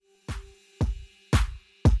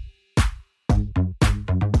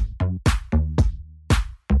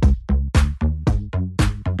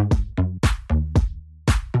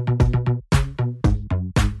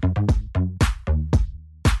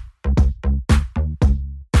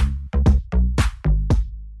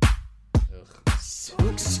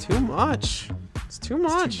too much. It's too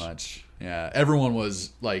much. It's too much. Yeah. Everyone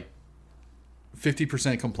was like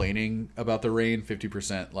 50% complaining about the rain,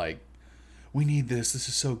 50% like, we need this. This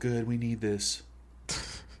is so good. We need this.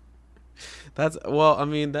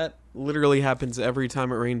 That literally happens every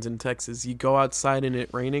time it rains in Texas. You go outside and it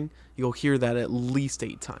raining, you'll hear that at least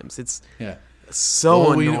 8 times. It's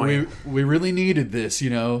so annoying. We really needed this,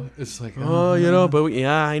 It's like, I know.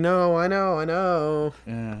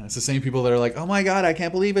 Yeah, it's the same people that are like, oh my God, I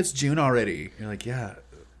can't believe it's June already. You're like, yeah.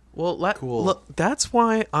 Well, cool. Look, that's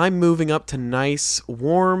why I'm moving up to nice,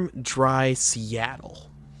 warm, dry Seattle.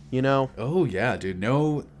 Oh yeah, dude.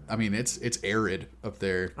 No, I mean it's arid up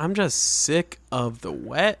there. I'm just sick of the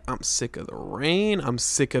wet. I'm sick of the rain. I'm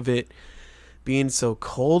sick of it being so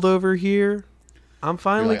cold over here. I'm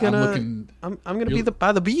finally I'm gonna be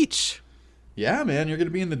by the beach. Yeah, man, you're gonna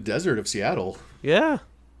be in the desert of Seattle. Yeah.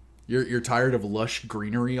 You're tired of lush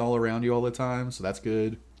greenery all around you all the time, so that's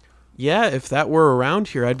good. Yeah, if that were around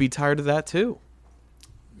here, I'd be tired of that too.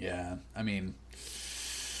 Yeah, I mean,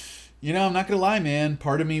 I'm not going to lie, man.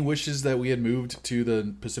 Part of me wishes that we had moved to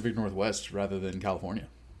the Pacific Northwest rather than California.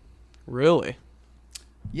 Really?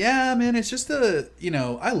 Yeah, man, it's just I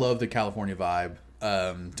love the California vibe.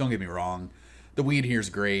 Don't get me wrong. The weed here is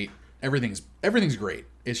great. Everything's great.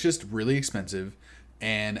 It's just really expensive,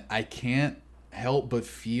 and I can't help but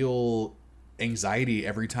feel anxiety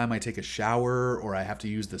every time I take a shower or I have to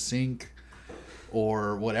use the sink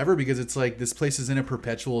or whatever, because it's like this place is in a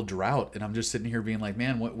perpetual drought, and I'm just sitting here being like,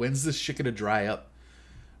 man, when's this shit gonna dry up?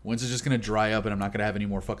 When's it just gonna dry up and I'm not gonna have any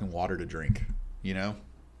more fucking water to drink?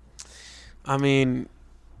 I mean,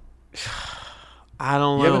 I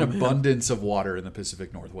don't know. You have an abundance of water in the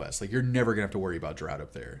Pacific Northwest. Like, you're never gonna have to worry about drought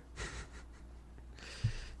up there.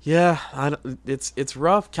 Yeah, it's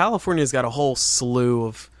rough. California's got a whole slew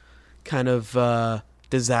of kind of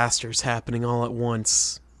disasters happening all at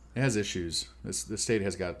once. It has issues. The state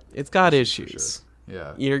has got. It's got issues.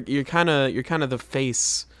 Sure. Yeah. You're kind of the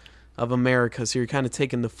face of America, so you're kind of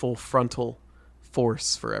taking the full frontal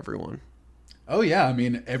force for everyone. Oh yeah, I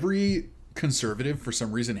mean, every conservative for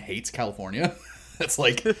some reason hates California. That's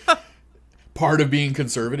like part of being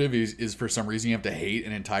conservative is for some reason you have to hate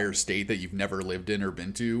an entire state that you've never lived in or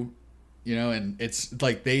been to. And it's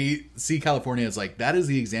like they see California as like, that is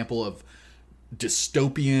the example of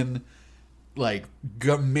dystopian, like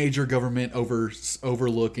major government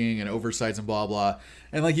overlooking and oversights and blah blah,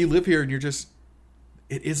 and like you live here and you're just,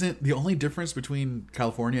 it isn't. The only difference between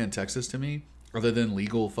California and Texas to me, other than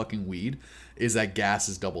legal fucking weed, is that gas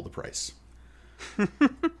is double the price.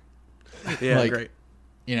 Yeah, like, great.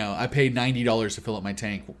 I paid $90 to fill up my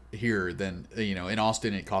tank here. Then in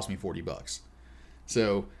Austin it cost me $40.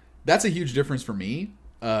 So that's a huge difference for me.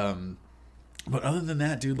 But other than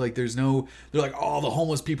that, dude, like they're like, oh, the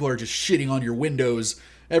homeless people are just shitting on your windows.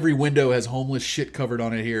 Every window has homeless shit covered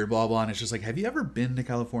on it here, blah, blah. And it's just like, have you ever been to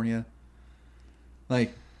California?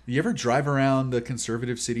 Like, you ever drive around the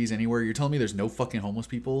conservative cities anywhere? You're telling me there's no fucking homeless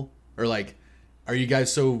people? Or like, are you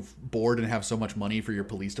guys so bored and have so much money for your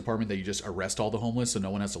police department that you just arrest all the homeless so no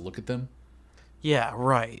one has to look at them? Yeah,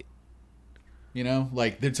 right.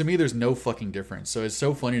 Like to me, there's no fucking difference. So it's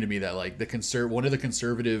so funny to me that like one of the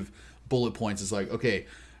conservative bullet points is like, okay,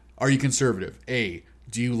 are you conservative? A,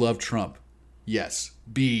 do you love Trump? Yes.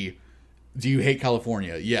 B, do you hate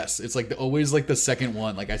California? Yes. It's like always like the second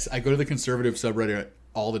one. Like I go to the conservative subreddit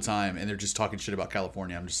all the time and they're just talking shit about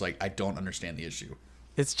California. I'm just like, I don't understand the issue.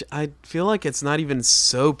 I feel like it's not even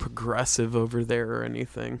so progressive over there or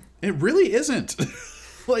anything. It really isn't.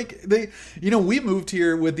 Like we moved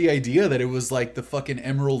here with the idea that it was like the fucking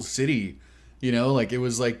Emerald City, like it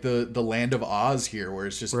was like the land of Oz here, where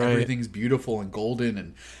it's just everything's beautiful and golden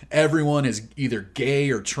and everyone is either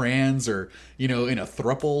gay or trans or, in a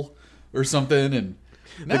throuple or something. And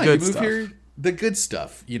the good stuff. Here, the good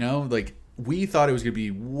stuff, like we thought it was going to be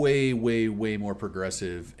way, way, way more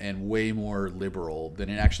progressive and way more liberal than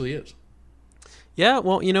it actually is. Yeah.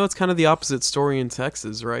 Well, it's kind of the opposite story in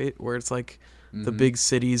Texas, right? Where it's like, the big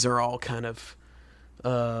cities are all kind of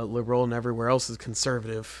liberal and everywhere else is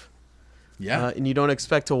conservative. Yeah. And you don't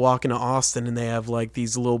expect to walk into Austin and they have like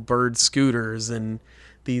these little bird scooters and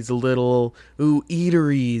these little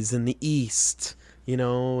eateries in the East,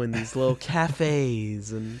 and these little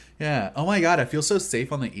cafes and yeah. Oh my God, I feel so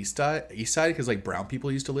safe on the East side because like brown people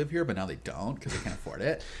used to live here, but now they don't because they can't afford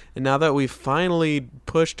it. And now that we've finally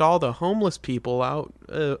pushed all the homeless people out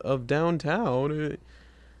of downtown,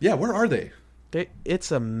 yeah, where are they?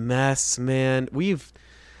 It's a mess, man.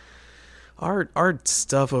 Our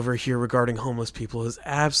stuff over here regarding homeless people is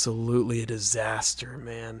absolutely a disaster,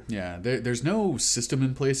 man. Yeah, there's no system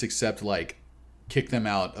in place except like kick them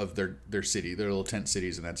out of their city, their little tent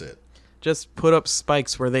cities, and that's it. Just put up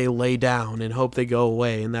spikes where they lay down and hope they go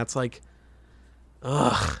away, and that's like,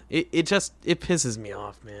 ugh. It pisses me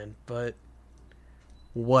off, man. But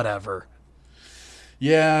whatever.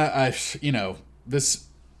 Yeah, if you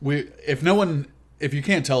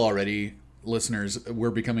can't tell already, listeners,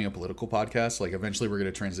 we're becoming a political podcast. Like, eventually we're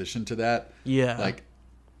going to transition to that. Yeah. Like,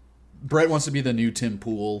 Brett wants to be the new Tim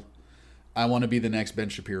Pool. I want to be the next Ben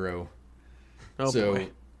Shapiro. Oh, so, boy.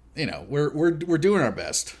 We're doing our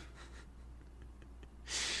best.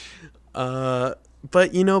 But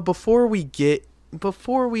before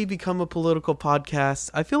we become a political podcast,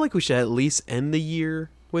 I feel like we should at least end the year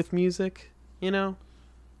with music,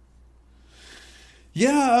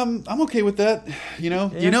 Yeah, I'm okay with that. Yeah.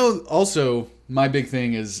 Also, my big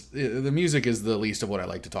thing is the music is the least of what I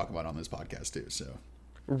like to talk about on this podcast too. So,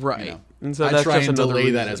 right. And so I that's try just and another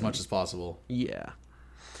delay that reason. as much as possible. Yeah.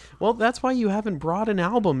 Well, that's why you haven't brought an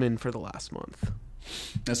album in for the last month.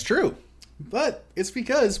 That's true, but it's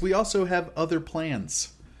because we also have other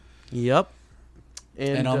plans. Yep.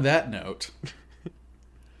 And on that note,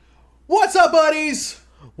 what's up, buddies?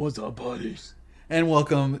 What's up, buddies? And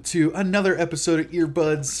welcome to another episode of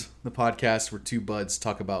Earbuds, the podcast where two buds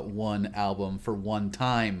talk about one album for one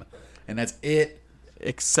time. And that's it.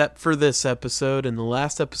 Except for this episode and the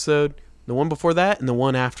last episode, the one before that, and the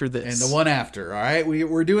one after this. And the one after, all right?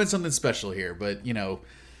 We're doing something special here, but,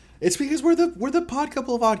 it's because we're the pod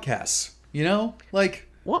couple of oddcasts, Like,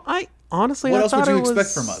 well, I honestly, what I else would thought you it was,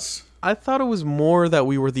 expect from us? I thought it was more that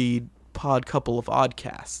we were the pod couple of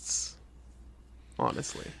oddcasts.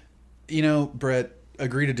 Honestly. Brett,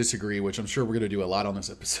 agree to disagree, which I'm sure we're going to do a lot on this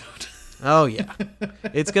episode. Oh, yeah.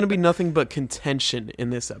 It's going to be nothing but contention in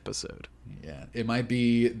this episode. Yeah, it might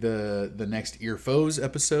be the next Earfoes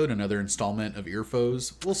episode, another installment of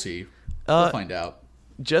Earfoes. We'll see. We'll find out.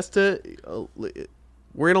 We're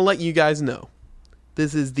going to let you guys know.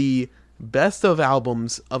 This is the best of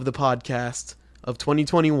albums of the podcast of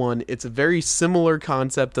 2021. It's a very similar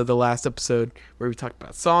concept of the last episode where we talked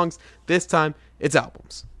about songs. This time, it's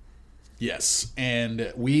albums. Yes,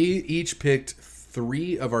 and we each picked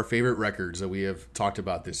 3 of our favorite records that we have talked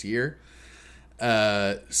about this year.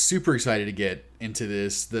 Super excited to get into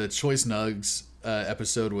this. The Choice Nugs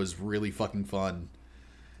episode was really fucking fun.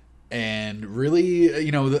 And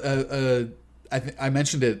really, I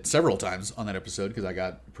mentioned it several times on that episode because I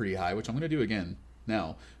got pretty high, which I'm going to do again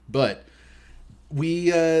now. But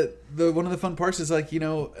one of the fun parts is a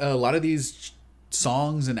lot of these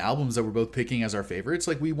songs and albums that we're both picking as our favorites,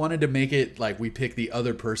 like we wanted to make it like we pick the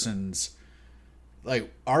other person's,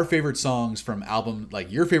 like our favorite songs from album,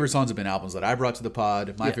 like your favorite songs have been albums that I brought to the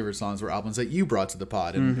pod. My favorite songs were albums that you brought to the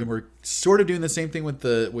pod, and we're sort of doing the same thing with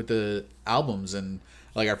the albums and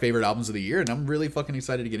like our favorite albums of the year. And I'm really fucking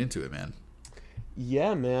excited to get into it, man.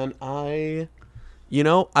 Yeah, man.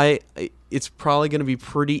 It's probably going to be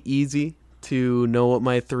pretty easy to know what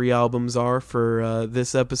my 3 albums are for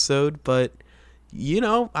this episode, but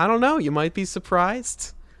I don't know. You might be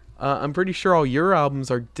surprised. I'm pretty sure all your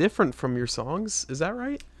albums are different from your songs. Is that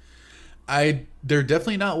right? They're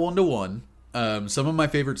definitely not 1-to-1. Some of my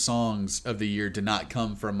favorite songs of the year did not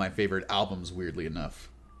come from my favorite albums, weirdly enough.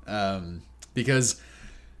 Because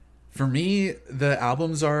for me, the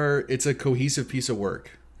albums it's a cohesive piece of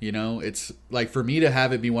work. It's like for me to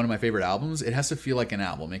have it be one of my favorite albums, it has to feel like an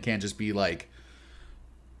album. It can't just be like,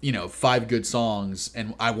 5 good songs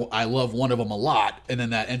and I love one of them a lot, and then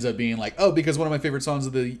that ends up being like, oh, because one of my favorite songs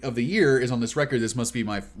of the year is on this record, this must be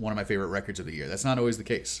one of my favorite records of the year. That's not always the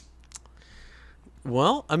case.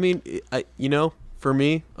 Well, I mean, for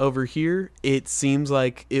me over here, it seems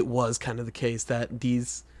like it was kind of the case that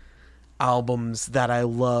these albums that I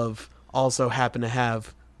love also happen to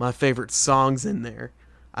have my favorite songs in there.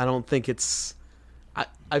 I don't think it's...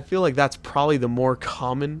 I feel like that's probably the more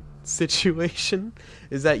common situation,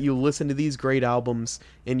 is that you listen to these great albums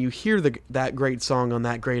and you hear that great song on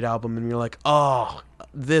that great album and you're like, oh,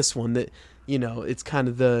 this one, that it's kind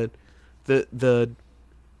of the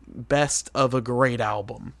best of a great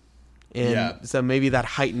album. And so maybe that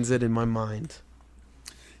heightens it in my mind.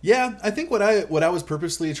 Yeah, I think what I was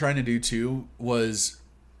purposely trying to do too was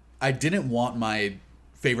I didn't want my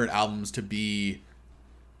favorite albums to be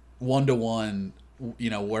 1-to-1,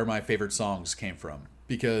 where my favorite songs came from,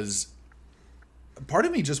 because part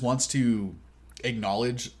of me just wants to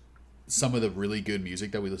acknowledge some of the really good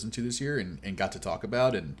music that we listened to this year and got to talk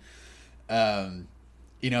about. And,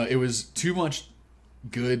 it was too much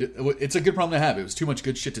good. It's a good problem to have. It was too much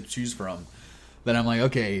good shit to choose from that I'm like,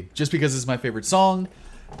 okay, just because it's my favorite song,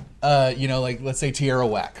 like let's say Tierra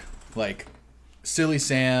Whack, like Silly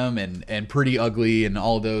Sam and Pretty Ugly and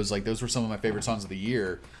all those, like, those were some of my favorite songs of the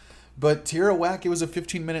year. But Tierra Whack, it was a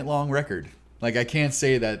 15-minute long record. Like, I can't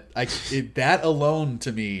say that that alone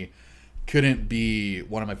to me couldn't be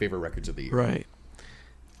one of my favorite records of the year. Right.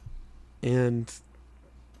 And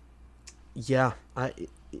yeah,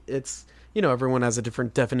 it's, you know, everyone has a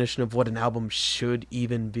different definition of what an album should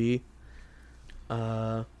even be.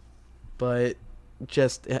 But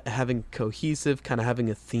just having cohesive, kind of having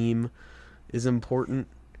a theme is important.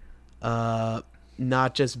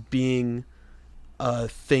 Not just being a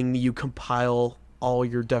thing you compile all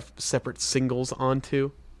your separate singles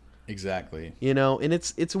onto. Exactly. You know, and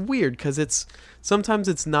it's weird because sometimes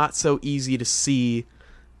it's not so easy to see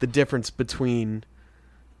the difference between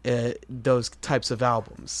those types of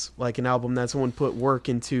albums. Like an album that someone put work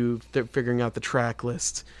into figuring out the track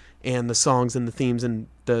list and the songs and the themes, and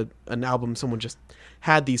an album someone just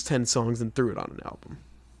had these 10 songs and threw it on an album.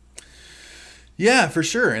 Yeah, for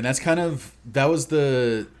sure. And that was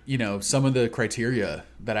the, you know, some of the criteria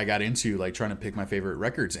that I got into, like trying to pick my favorite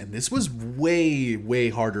records. And this was way, way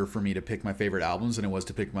harder for me to pick my favorite albums than it was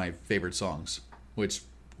to pick my favorite songs, which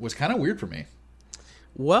was kind of weird for me.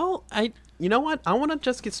 Well, you know what? I want to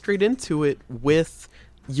just get straight into it with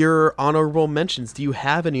your honorable mentions. Do you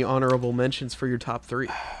have any honorable mentions for your top 3?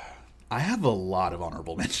 I have a lot of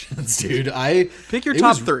honorable mentions, dude. Pick your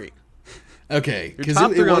top 3. Okay. Your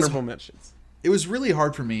top 3 honorable mentions. It was really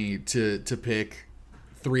hard for me to pick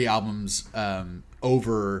 3 albums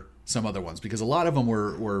over some other ones because a lot of them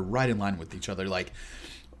were right in line with each other. Like,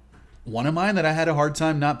 one of mine that I had a hard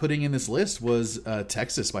time not putting in this list was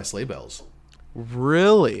Texas by Sleigh Bells.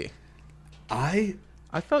 Really? I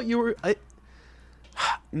felt you were...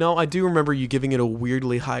 No, I do remember you giving it a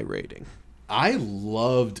weirdly high rating. I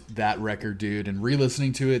loved that record, dude, and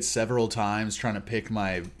re-listening to it several times, trying to pick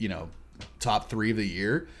my, you know, top 3 of the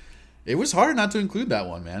year. It was hard not to include that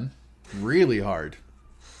one, man. Really hard.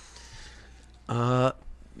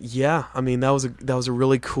 Yeah. I mean, that was a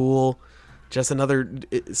really cool, just another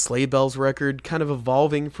Sleigh Bells record, kind of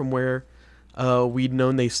evolving from where we'd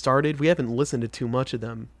known they started. We haven't listened to too much of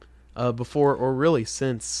them before, or really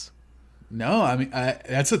since. No, I mean,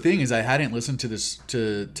 that's the thing is I hadn't listened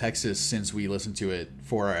to Texas since we listened to it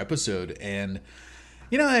for our episode, and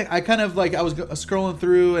you know, I kind of like I was scrolling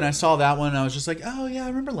through and I saw that one and I was just like, oh yeah, I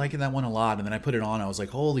remember liking that one a lot, and then I put it on, I was like,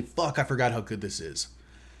 holy fuck, I forgot how good this is.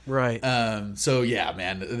 Right. So yeah,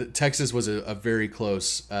 man, Texas was a very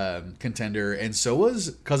close contender, and so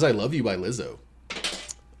was "'Cause I Love You" by Lizzo.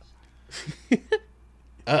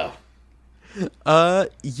 Oh.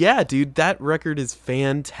 Yeah, dude, that record is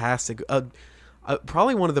fantastic.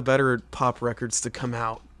 Probably one of the better pop records to come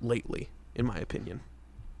out lately, in my opinion.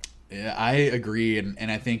 Yeah, I agree,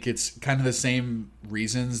 and I think it's kind of the same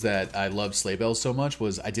reasons that I love Sleigh Bells so much.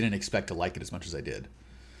 Was I didn't expect to like it as much as I did.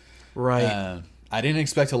 Right. I didn't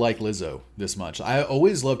expect to like Lizzo this much. I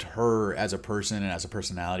always loved her as a person and as a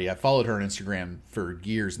personality. I followed her on Instagram for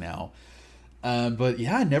years now. But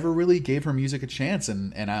yeah, I never really gave her music a chance,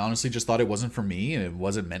 and I honestly just thought it wasn't for me, and it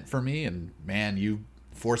wasn't meant for me, and man, you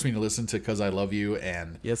forced me to listen to "'Cause I Love You,"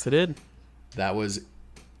 and yes, it did. That was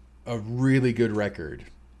a really good record.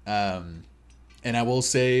 And I will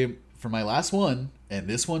say, for my last one, and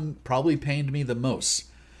this one probably pained me the most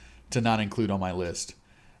to not include on my list,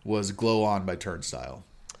 was "Glow On" by Turnstile.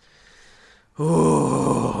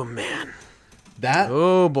 Oh, man.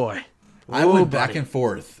 Oh, boy. I went back and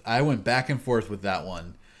forth. With that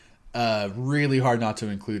one. Really hard not to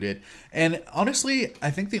include it. And honestly,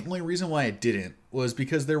 I think the only reason why I didn't was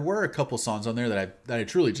because there were a couple songs on there that I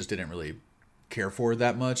truly just didn't really care for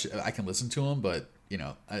that much. I can listen to them, but you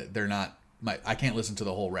know, they're not I can't listen to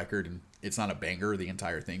the whole record, and it's not a banger, the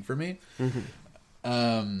entire thing for me.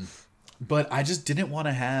 Mm-hmm. But I just didn't want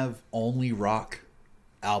to have only rock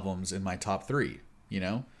albums in my top 3, you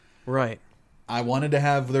know? Right. I wanted to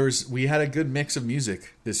have we had a good mix of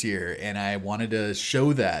music this year, and I wanted to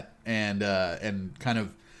show that and kind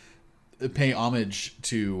of pay homage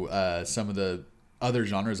to some of the other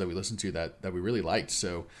genres that we listened to that we really liked.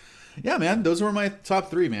 So yeah, man, those were my top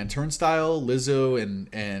 3, man. Turnstile, Lizzo,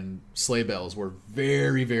 and Sleigh Bells were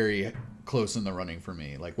very, very close in the running for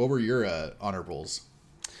me. Like, what were your honorables?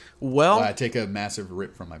 Well, I take a massive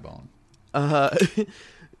rip from my bone.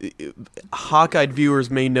 Hawk-eyed viewers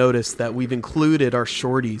may notice that we've included our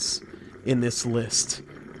shorties in this list.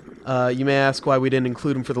 You may ask why we didn't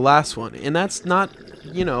include them for the last one, and that's not,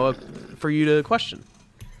 you know, for you to question.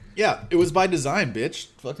 Yeah, it was by design, bitch.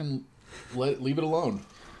 Fucking leave it alone.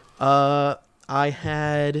 I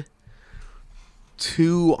had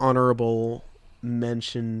 2 honorable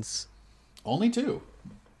mentions. Only 2?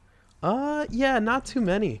 Yeah, not too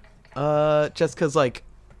many. Just because, like,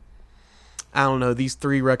 I don't know, these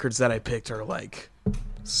 3 records that I picked are, like,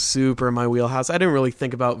 super in my wheelhouse. I didn't really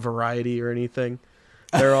think about variety or anything.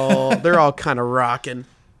 They're all kind of rocking.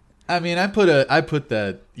 I mean, I put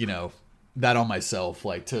that, that on myself,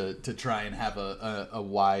 like to try and have a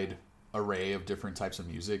wide array of different types of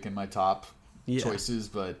music in my top choices,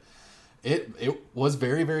 but it was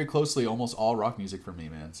very, very closely almost all rock music for me,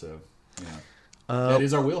 man. So that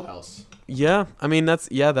is our wheelhouse. Yeah, I mean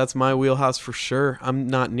that's my wheelhouse for sure. I'm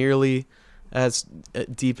not nearly as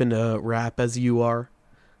deep into rap as you are,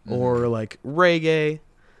 or like reggae.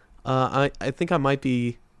 I think I might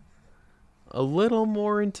be a little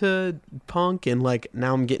more into punk, and like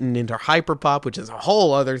now I'm getting into hyperpop, which is a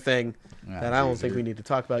whole other thing that I don't think we need to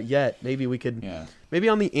talk about yet. Maybe we could, maybe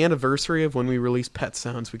on the anniversary of when we release Pet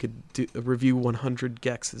Sounds, we could review 100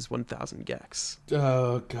 Gex's 1000 Gex.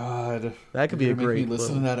 Oh God, that could be a great. Make me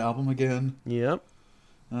listen to that album again. Yep.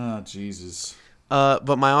 Oh Jesus.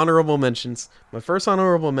 But my honorable mentions. My first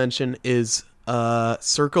honorable mention is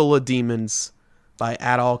Circle of Demons by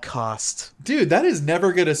At All Cost. Dude, that is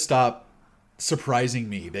never gonna stop surprising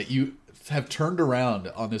me that you have turned around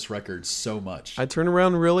on this record so much. I turned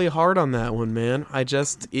around really hard on that one, man. I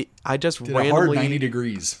just did randomly, a hard 90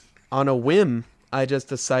 degrees on a whim. I just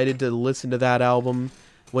decided to listen to that album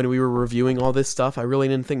when we were reviewing all this stuff. I really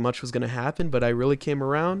didn't think much was going to happen, but I really came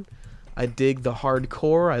around. I dig the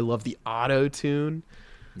hardcore. I love the auto tune.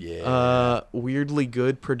 Yeah. Weirdly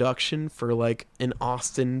good production for like an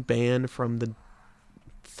Austin band from the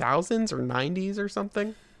thousands or 90s or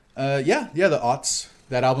something. The aughts.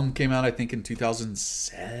 That album came out, I think, in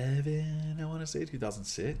 2007. I want to say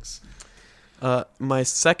 2006. My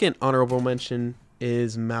second honorable mention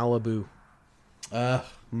is Malibu.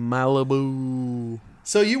 Malibu.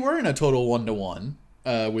 So you were in a total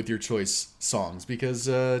 1-to-1 with your choice songs, because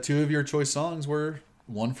 2 of your choice songs were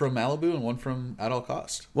one from Malibu and one from At All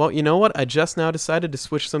Cost. Well, you know what? I just now decided to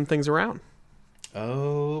switch some things around.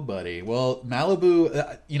 Oh, buddy. Well,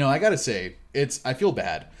 Malibu, I gotta say, I feel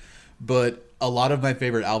bad, but a lot of my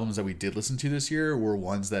favorite albums that we did listen to this year were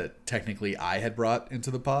ones that technically I had brought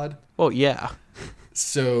into the pod. Well, yeah.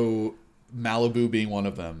 So Malibu being one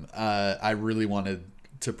of them, I really wanted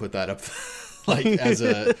to put that up like as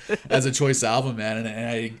a choice album, man,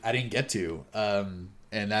 and I didn't get to. And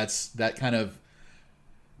that kind of,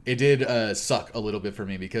 it did suck a little bit for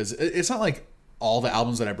me, because it's not like all the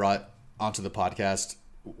albums that I brought onto the podcast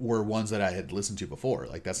were ones that I had listened to before.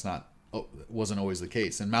 Like wasn't always the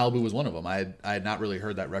case, and Malibu was one of them. I had not really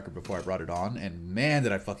heard that record before I brought it on, and man,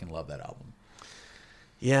 did I fucking love that album.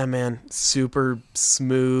 Yeah, man, super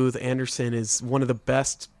smooth. Anderson is one of the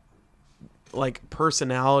best, like,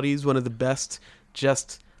 personalities, one of the best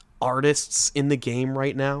just artists in the game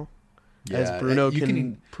right now, as Bruno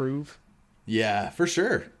can prove. Yeah, for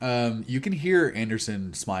sure. You can hear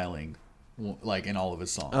Anderson smiling, like, in all of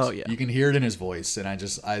his songs. Oh yeah, you can hear it in his voice, and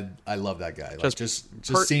I love that guy. Like, just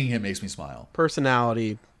seeing him makes me smile.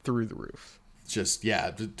 Personality through the roof. Just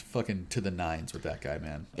fucking to the nines with that guy,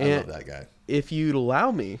 man. I love that guy. If you'd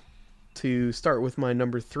allow me to start with my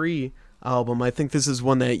number 3 album, I think this is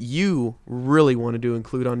one that you really wanted to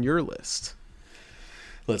include on your list.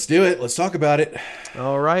 Let's do it. Let's talk about it.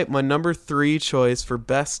 All right, my number 3 choice for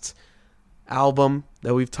best album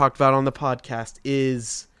that we've talked about on the podcast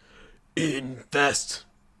is Infest,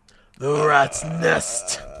 the Rat's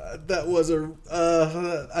Nest. That was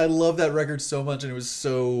I love that record so much, and it was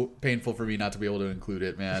so painful for me not to be able to include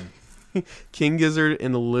it, man. King Gizzard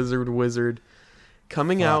and the Lizard Wizard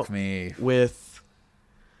coming out with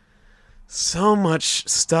so much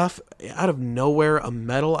stuff out of nowhere, a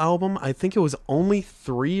metal album. I think it was only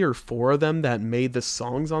 3 or 4 of them that made the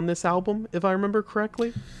songs on this album, if I remember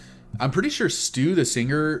correctly. I'm pretty sure Stu, the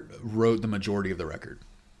singer, wrote the majority of the record.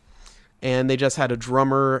 And they just had a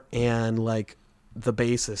drummer and like the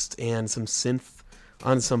bassist and some synth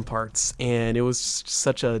on some parts, and it was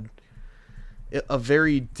such a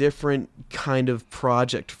very different kind of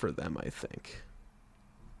project for them, I think.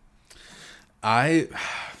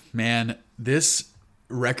 Man, this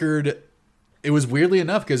record, it was weirdly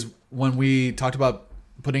enough, because when we talked about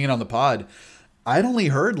putting it on the pod, I'd only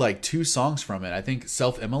heard like 2 songs from it. I think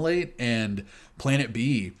Self-Immolate and Planet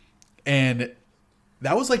B, and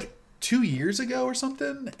that was like 2 years ago or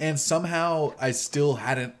something, and somehow I still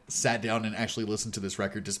hadn't sat down and actually listened to this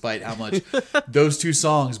record, despite how much those 2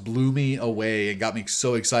 songs blew me away and got me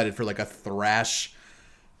so excited for like a thrash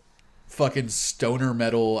fucking stoner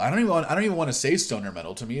metal. I don't even want to say stoner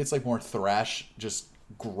metal. To me, it's like more thrash, just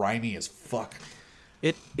grimy as fuck.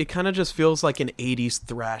 It kind of just feels like an 80s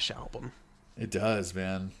thrash album. It does,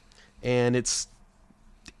 man. And it's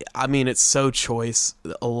I mean, it's so choice.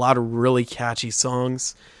 A lot of really catchy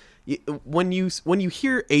songs. When you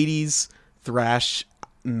hear 80s thrash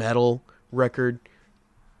metal record,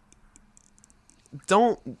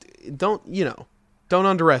 don't don't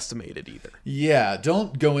underestimate it either. Yeah,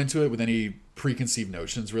 don't go into it with any preconceived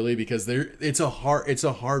notions, really, because it's a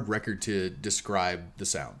hard record to describe the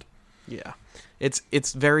sound. Yeah,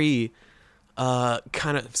 it's very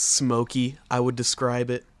kind of smoky. I would describe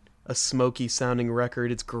it, a smoky sounding record.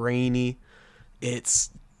 It's grainy,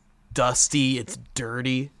 it's dusty, it's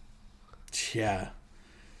dirty. Yeah,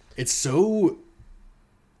 it's so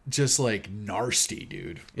just like nasty,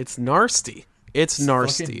 dude. It's nasty. It's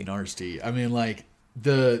nasty. Fucking nasty. I mean, like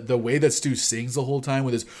the way that Stu sings the whole time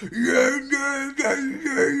with his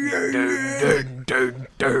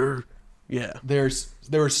yeah.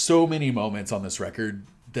 There were so many moments on this record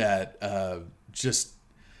that just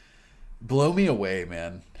blow me away,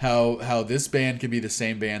 man. How this band can be the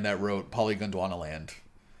same band that wrote Polygondwanaland.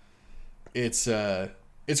 It's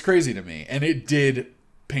crazy to me, and it did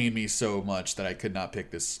pain me so much that I could not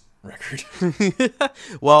pick this record.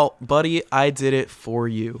 Well, buddy, I did it for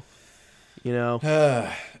you. You know.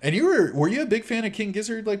 And were you a big fan of King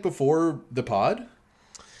Gizzard like before the pod?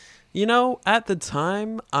 You know, at the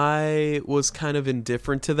time, I was kind of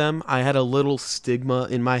indifferent to them. I had a little stigma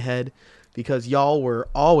in my head because y'all were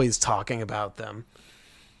always talking about them.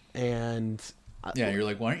 And yeah, you're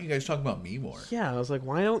like, why aren't you guys talking about me more? Yeah, I was like,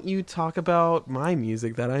 why don't you talk about my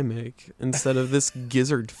music that I make instead of this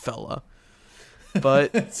Gizzard fella?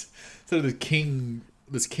 But instead of this king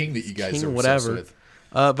that you guys are whatever. obsessed with.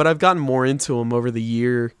 But I've gotten more into them over the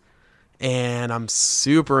year, and I'm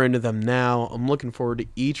super into them now. I'm looking forward to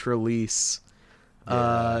each release.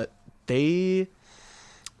 Yeah. They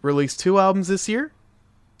released 2 albums this year.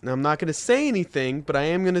 Now, I'm not going to say anything, but I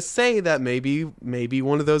am going to say that maybe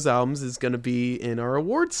one of those albums is going to be in our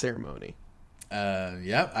award ceremony.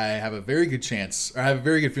 Yeah, I have a very good chance, or I have a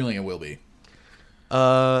very good feeling it will be.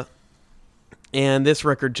 And this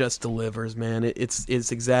record just delivers, man. It's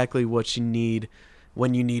exactly what you need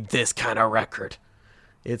when you need this kind of record.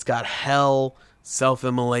 It's got Hell,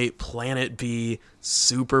 Self-Immolate, Planet B,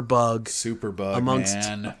 Superbug, amongst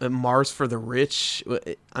man. Mars for the Rich.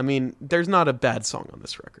 I mean, there's not a bad song on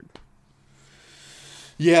this record.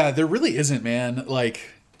 Yeah, there really isn't, man.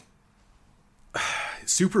 Like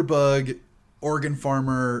Superbug, Organ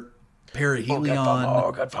Farmer,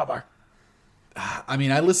 Perihelion. I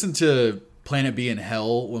mean, I listened to Planet B and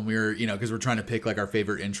Hell when we were, because we're trying to pick like our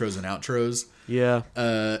favorite intros and outros. Yeah.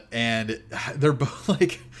 And they're both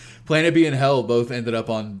like Planet B and Hell both ended up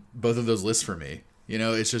on both of those lists for me.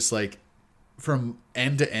 It's just like from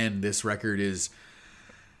end to end, this record is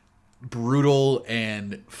brutal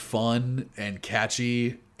and fun and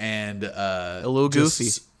catchy and a little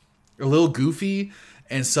goofy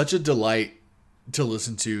and such a delight to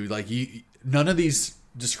listen to. Like none of these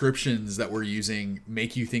descriptions that we're using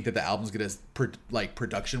make you think that the album's gonna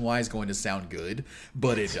production wise going to sound good,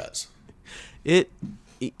 but it does.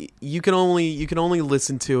 You can only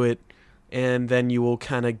listen to it and then you will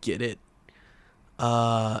kind of get it.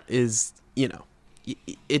 It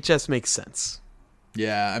just makes sense.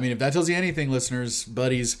 Yeah, I mean, if that tells you anything, listeners,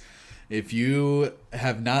 buddies, if you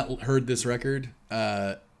have not heard this record,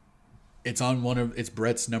 it's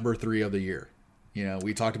Brett's number 3 of the year.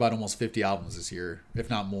 We talked about almost 50 albums this year,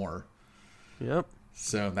 if not more. Yep.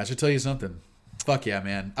 So that should tell you something. Fuck yeah,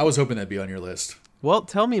 man. I was hoping that'd be on your list. Well,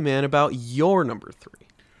 tell me, man, about your number 3.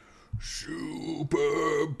 Superbug.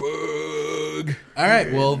 All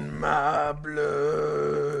right, well, my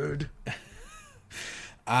blood.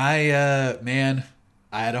 I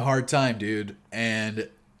had a hard time, dude, and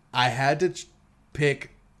I had to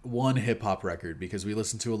pick one hip hop record because we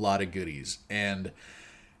listened to a lot of goodies, and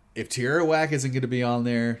if Tierra Whack isn't going to be on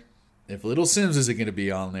there, if Little Sims isn't going to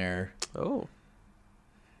be on there,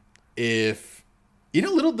 if the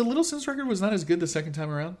Little Sims record was not as good the second time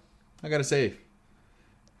around, I gotta say.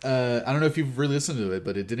 I don't know if you've re-listened to it,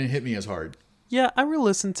 but it didn't hit me as hard. Yeah, I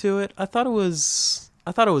re-listened to it. I thought it was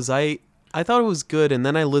good, and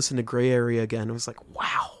then I listened to Gray Area again. It was like,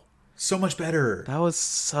 wow, so much better. That was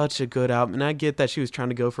such a good album, and I get that she was trying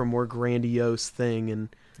to go for a more grandiose thing, and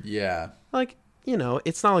yeah, like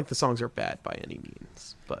it's not like the songs are bad by any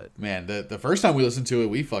means, but man, the first time we listened to it,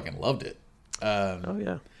 we fucking loved it. Oh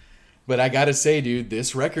yeah, but I gotta say, dude,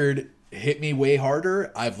 this record hit me way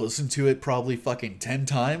harder. I've listened to it probably fucking 10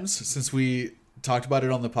 times since we talked about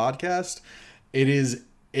it on the podcast. It is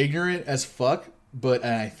ignorant as fuck, but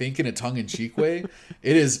I think in a tongue-in-cheek way.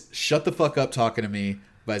 It is Shut the Fuck Up Talking to Me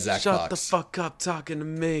by Zach Fox. Shut the fuck up talking to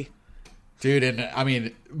me. Dude, and I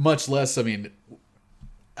mean, much less,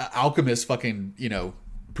 Alchemist fucking,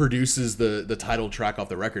 produces the title track off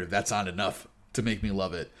the record, that's not enough to make me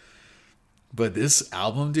love it. But this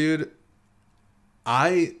album, dude,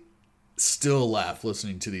 I still laugh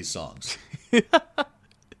listening to these songs.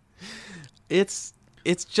 It's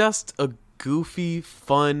just a goofy,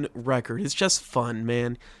 fun record. It's just fun,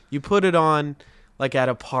 man. You put it on like at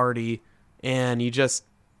a party and you just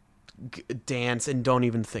dance and don't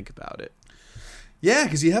even think about it. Yeah,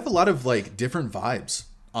 because you have a lot of like different vibes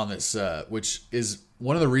on this, which is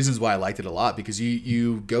one of the reasons why I liked it a lot, because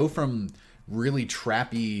you go from really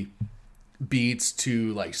trappy beats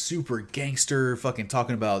to like super gangster fucking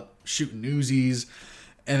talking about shooting Uzis,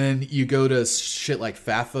 and then you go to shit like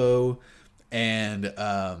Fafo and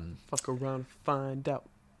Fuck around, find out.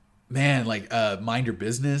 Man, like Mind Your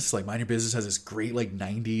Business. Like Mind Your Business has this great like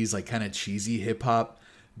 90s like kind of cheesy hip hop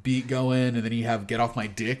beat going, and then you have Get Off My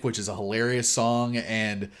Dick, which is a hilarious song,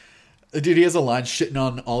 and dude, he has a line shitting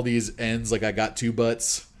on all these ends like I got two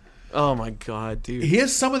butts. Oh my god, dude. He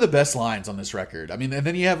has some of the best lines on this record. I mean, and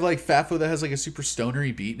then you have like Fafo that has like a super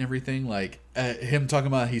stonery beat and everything, like him talking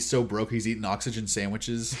about he's so broke he's eating oxygen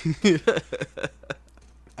sandwiches.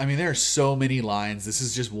 I mean, there are so many lines. This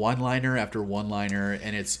is just one-liner after one-liner,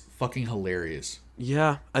 and it's fucking hilarious.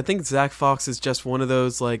 Yeah, I think Zach Fox is just one of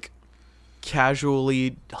those like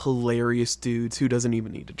casually hilarious dudes who doesn't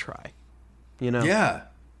even need to try. You know? Yeah.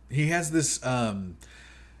 He has this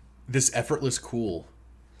this effortless cool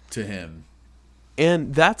to him.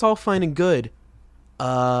 And that's all fine and good.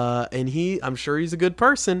 And I'm sure he's a good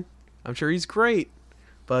person. I'm sure he's great.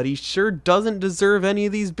 But he sure doesn't deserve any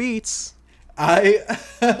of these beats. I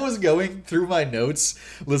was going through my notes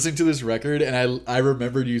listening to this record, and I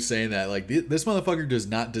remembered you saying that like this motherfucker does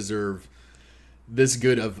not deserve this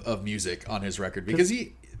good of music on his record, because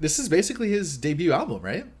this is basically his debut album,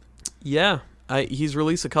 right? Yeah, he's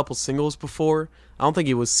released a couple singles before. I don't think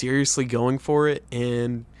he was seriously going for it,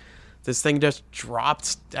 and this thing just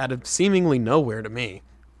dropped out of seemingly nowhere to me.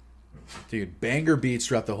 Dude, banger beats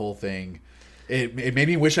throughout the whole thing. It made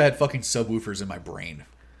me wish I had fucking subwoofers in my brain.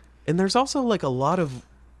 And there's also like a lot of,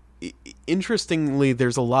 interestingly,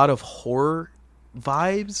 there's a lot of horror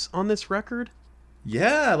vibes on this record.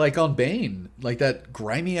 Yeah, like on Bane, like that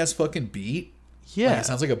grimy ass fucking beat. Yeah, like it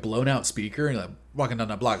sounds like a blown out speaker, and like walking down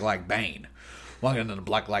the block like Bane, walking down the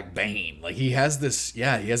block like Bane. Like he has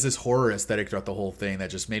this horror aesthetic throughout the whole thing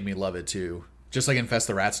that just made me love it too. Just like Infest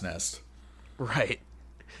the Rat's Nest, right?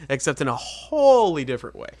 Except in a wholly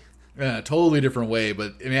different way. Yeah, a totally different way.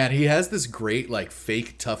 But man, he has this great like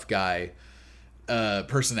fake tough guy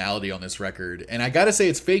personality on this record, and I gotta say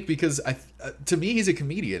it's fake because to me he's a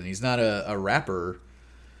comedian. He's not a rapper,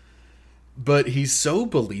 but he's so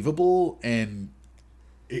believable, and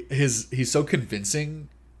he's so convincing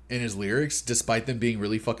in his lyrics, despite them being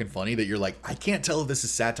really fucking funny, that you're like, I can't tell if this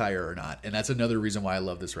is satire or not. And that's another reason why I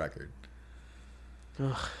love this record.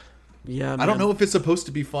 Ugh. Yeah, man. I don't know if it's supposed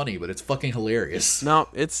to be funny, but it's fucking hilarious. No,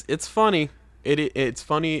 it's funny. It's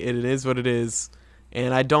funny. It is what it is.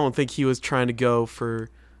 And I don't think he was trying to go for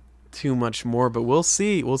too much more, but we'll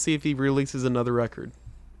see. We'll see if he releases another record.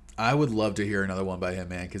 I would love to hear another one by him,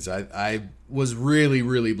 man, because I was really,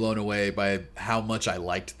 really blown away by how much I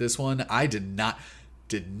liked this one. I did not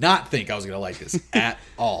think I was going to like this at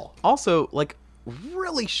all. Also, like,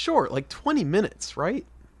 really short, like 20 minutes, right?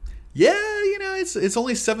 Yeah, you know, it's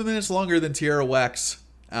only 7 minutes longer than Tierra Whack's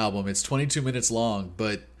album. It's 22 minutes long,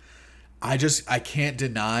 but I can't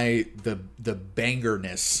deny the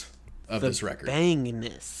bangerness of this record.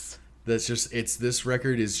 Bangness. This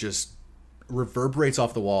record is just reverberates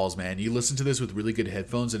off the walls, man. You listen to this with really good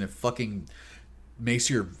headphones and it fucking makes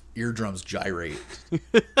your eardrums gyrate.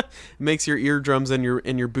 Makes your eardrums and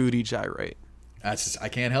your booty gyrate. I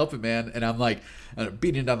can't help it, man. And I'm like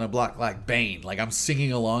beating down the block like Bane. Like I'm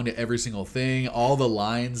singing along to every single thing, all the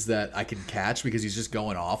lines that I can catch because he's just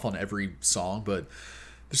going off on every song. But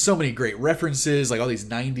there's so many great references, like all these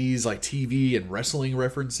 90s like TV and wrestling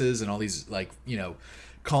references, and all these like, you know,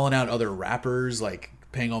 calling out other rappers, like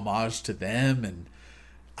paying homage to them. And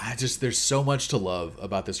there's so much to love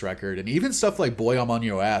about this record. And even stuff like Boy, I'm on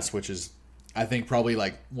Your Ass, which is I think probably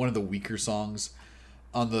like one of the weaker songs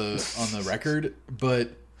on the record, but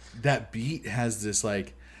that beat has this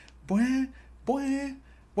like boy boy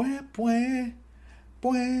boy boy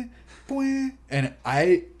boy boy, and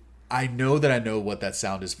I know that I know what that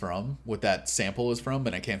sound is from, what that sample is from,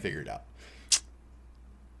 but I can't figure it out.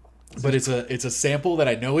 But it's a sample that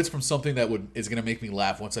I know it's from something that is gonna make me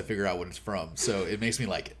laugh once I figure out what it's from, so it makes me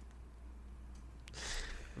like it.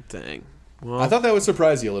 Dang. Well, I thought that would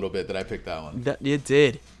surprise you a little bit that I picked that one. It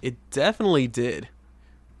did. It definitely did.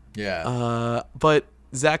 Yeah. But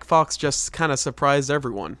Zach Fox just kind of surprised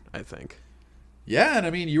everyone, I think. Yeah, and I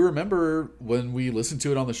mean, you remember when we listened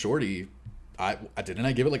to it on the Shorty, I didn't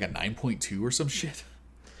I give it like a 9.2 or some shit?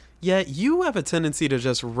 Yeah, you have a tendency to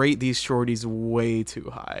just rate these shorties way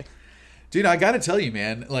too high. Dude, I gotta tell you,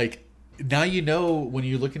 man, like, now you know when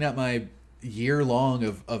you're looking at my year long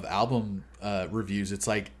of album reviews, it's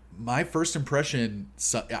like my first impression,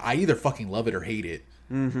 I either fucking love it or hate it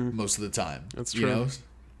most of the time. That's true. You know?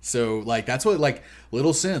 So, like, that's what, like,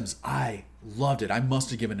 Little Sims, I loved it. I must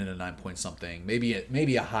have given it a 9 point something, maybe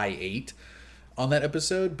a high 8 on that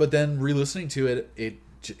episode, but then re-listening to it, it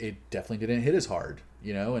definitely didn't hit as hard,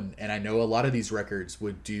 you know? And I know a lot of these records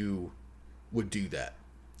would do that.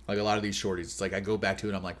 Like, a lot of these shorties, it's like I go back to it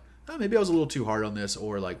and I'm like, oh, maybe I was a little too hard on this,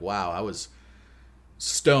 or like, wow, I was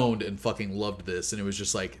stoned and fucking loved this, and it was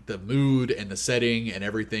just like the mood and the setting and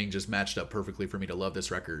everything just matched up perfectly for me to love this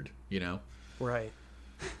record, you know? Right.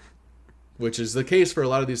 Which is the case for a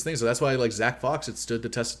lot of these things. So that's why, like, Zach Fox, it stood the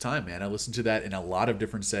test of time, man. I listened to that in a lot of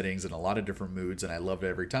different settings and a lot of different moods, and I loved it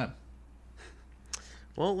every time.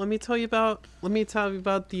 Well, let me tell you about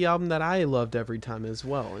the album that I loved every time as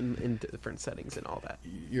well, in different settings and all that.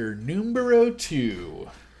 Your numero 2.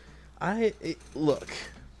 Look.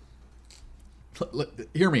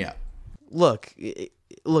 Hear me out. Look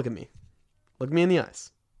at me. Look me in the eyes.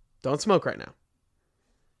 Don't smoke right now.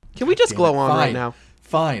 Can we just glow on right now?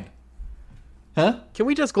 Fine. Huh? Can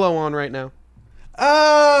we just glow on right now?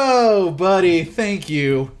 Oh, buddy, thank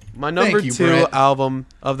you. My number 2 Brett. album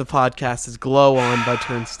of the podcast is Glow On by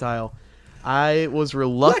Turnstile. I was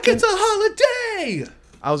reluctant. Like it's a holiday!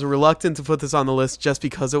 I was reluctant to put this on the list just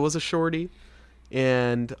because it was a shorty,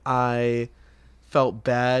 and I felt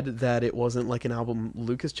bad that it wasn't like an album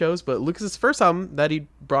Lucas chose, but Lucas's first album that he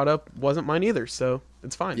brought up wasn't mine either, so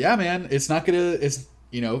it's fine. Yeah, man, it's not gonna,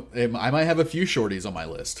 I might have a few shorties on my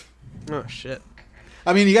list. Oh, shit.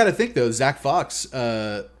 I mean, you gotta think, though, Zach Fox,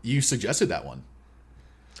 you suggested that one.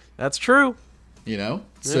 That's true. You know?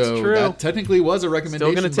 That's so true. That technically was a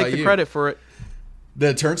recommendation. Still gonna take the credit for it.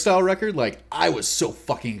 The Turnstile record, like, I was so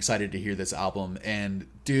fucking excited to hear this album, and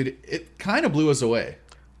dude, it kind of blew us away.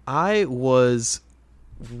 I was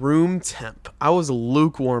room temp. I was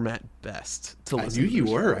lukewarm at best to listen. I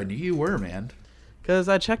knew you were, man. Because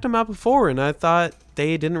I checked them out before, and I thought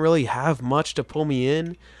they didn't really have much to pull me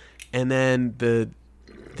in. And then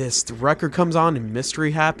this record comes on, and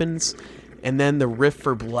Mystery happens, and then the riff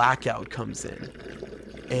for Blackout comes in,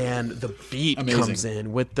 and the beat comes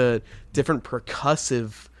in with the different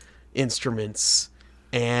percussive instruments,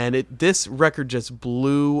 and this record just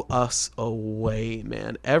blew us away,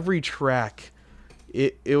 man. Every track,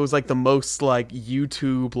 it was like the most like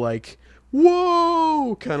YouTube like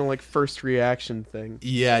whoa kind of like first reaction thing.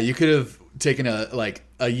 Yeah, you could have taken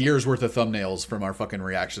a year's worth of thumbnails from our fucking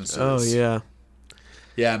reactions to this. Oh yeah.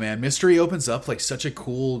 Yeah, man. Mystery opens up like such a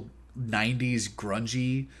cool 90s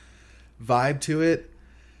grungy vibe to it.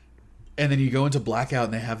 And then you go into Blackout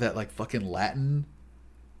and they have that like fucking Latin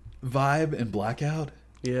vibe in Blackout.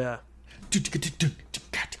 Yeah.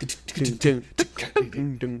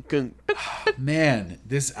 Man,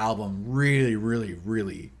 this album really, really,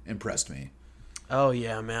 really impressed me. Oh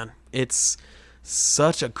yeah, man. It's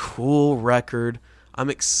such a cool record. I'm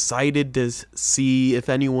excited to see if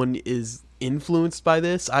anyone is influenced by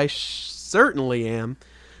this. I certainly am.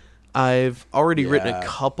 I've already written a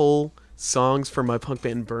couple songs for my punk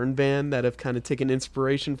band Burn Band that have kind of taken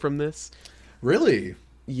inspiration from this. Really?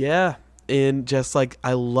 Yeah. And just like,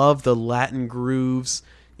 I love the Latin grooves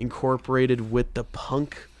incorporated with the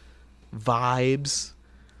punk vibes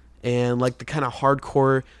and like the kind of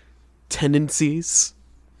hardcore tendencies.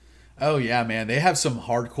 Oh yeah, man. They have some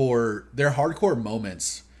their hardcore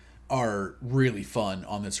moments are really fun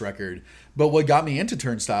on this record. But what got me into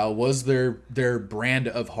Turnstile was their brand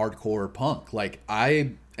of hardcore punk. Like,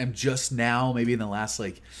 I am just now, maybe in the last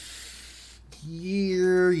like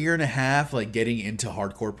year and a half, like getting into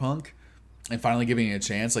hardcore punk and finally giving it a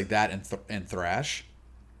chance, like that and thrash.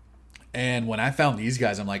 And when I found these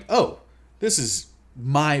guys, I'm like, oh, this is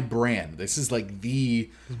my brand. This is like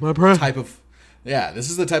my brand. This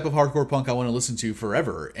is the type of hardcore punk I want to listen to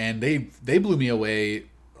forever. And they blew me away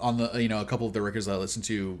on the, a couple of the records I listened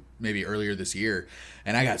to maybe earlier this year.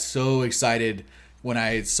 And I got so excited when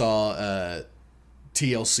I saw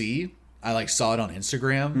TLC. I like saw it on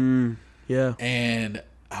Instagram. Yeah. And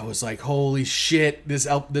I was like, holy shit, this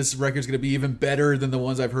record's going to be even better than the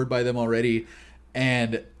ones I've heard by them already.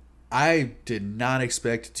 And I did not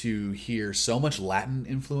expect to hear so much Latin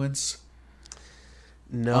influence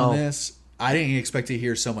on this. I didn't expect to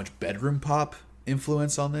hear so much bedroom pop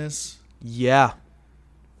influence on this. Yeah.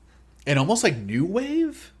 And almost like new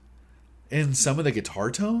wave in some of the guitar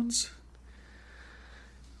tones.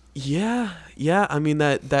 Yeah. I mean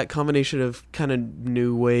that combination of kind of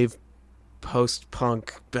new wave, post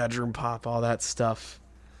punk, bedroom pop, all that stuff.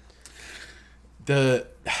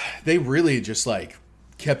 They really just like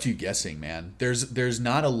kept you guessing, man. There's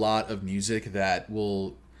not a lot of music that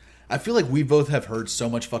will. I feel like we both have heard so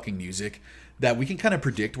much fucking music that we can kind of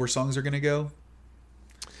predict where songs are gonna go.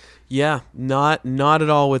 Yeah, not at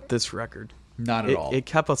all with this record. Not at all. It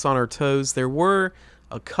kept us on our toes. There were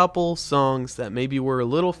a couple songs that maybe were a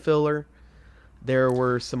little filler. There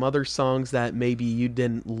were some other songs that maybe you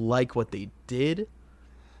didn't like what they did.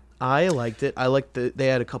 I liked it. I liked they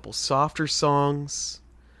had a couple softer songs.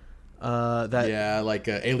 That like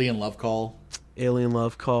Alien Love Call. Alien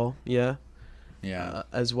Love Call, yeah. Yeah.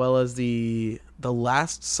 As well as the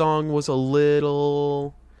last song was a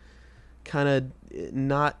little kind of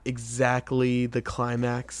not exactly the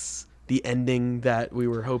climax, the ending that we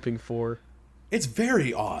were hoping for. It's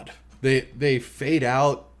very odd. They fade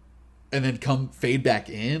out and then fade back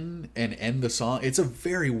in and end the song. It's a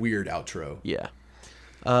very weird outro. Yeah.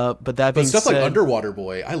 But that being stuff said, like Underwater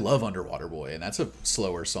Boy, I love Underwater Boy, and that's a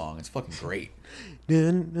slower song. It's fucking great.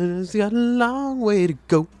 It's got a long way to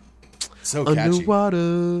go. So catchy.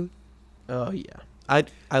 Underwater. Oh yeah,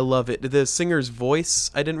 I love it. The singer's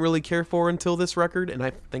voice I didn't really care for until this record, and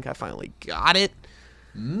I think I finally got it.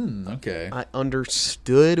 Okay. I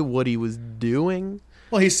understood what he was doing.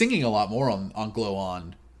 Well, he's singing a lot more on Glow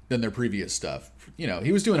On than their previous stuff. You know,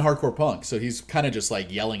 he was doing hardcore punk, so he's kind of just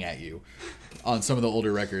like yelling at you on some of the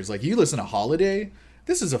older records. Like, you listen to Holiday,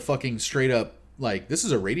 this is a fucking straight up, like, this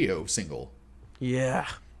is a radio single. Yeah.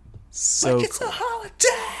 So like, it's cool. A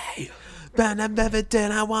holiday!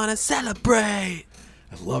 Then I want to celebrate.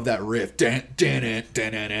 I love that riff.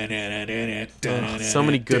 So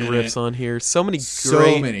many good riffs on here. So many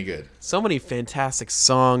good. So many fantastic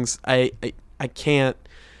songs. I can't.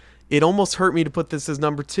 It almost hurt me to put this as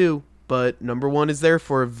number 2, but number 1 is there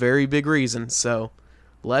for a very big reason. So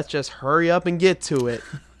let's just hurry up and get to it.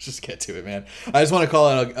 Just get to it, man. I just want to call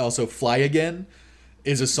out also "Fly Again"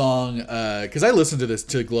 is a song because I listened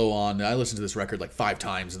to Glow On. I listened to this record like 5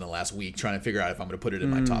 times in the last week, trying to figure out if I'm going to put it in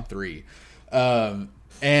my top 3. And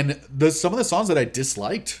some of the songs that I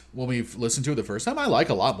disliked when we listened to it the first time, I like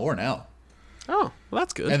a lot more now. Oh, well,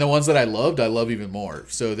 that's good. And the ones that I love even more.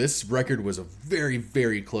 So this record was a very,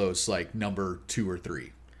 very close, like, number 2 or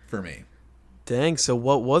 3 for me. Dang, so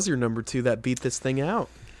what was your number 2 that beat this thing out?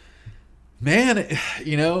 Man,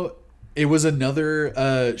 you know, it was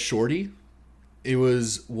another Shorty. It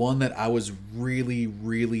was one that I was really,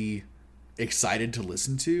 really excited to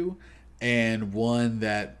listen to, and one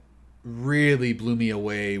that really blew me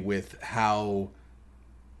away with how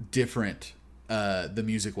different the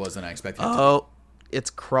music was than I expected. Oh, it's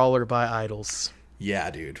Crawler by Idols. Yeah,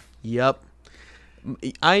 dude. Yep.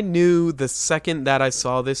 I knew the second that I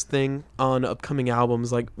saw this thing on upcoming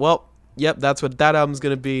albums, like, well, yep, that's what that album's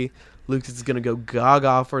going to be. Lucas is going to go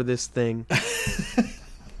gaga for this thing.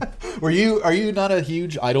 Are you not a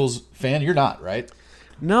huge Idols fan? You're not, right?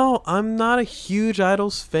 No, I'm not a huge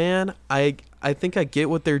Idols fan. I think I get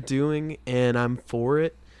what they're doing and I'm for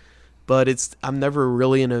it, but I'm never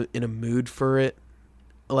really in a mood for it.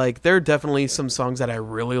 Like, there are definitely some songs that I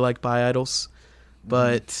really like by Idols,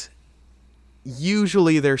 but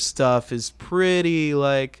usually their stuff is pretty,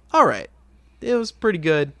 like, all right, it was pretty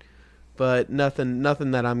good, but nothing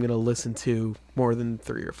that I'm gonna listen to more than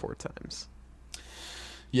 3 or 4 times.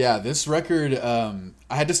 Yeah, this record, I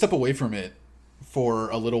had to step away from it for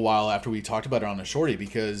a little while after we talked about it on the Shorty,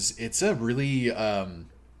 because it's a really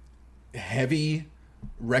heavy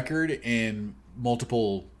record in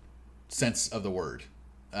multiple sense of the word.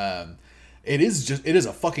 It is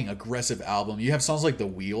a fucking aggressive album. You have songs like The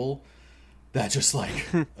Wheel that just like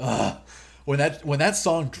when that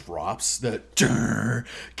song drops, the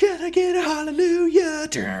can I get a hallelujah,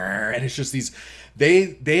 and it's just these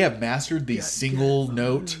they have mastered the single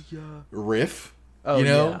note riff, you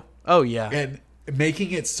know? Yeah. Oh yeah. And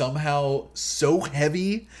making it somehow so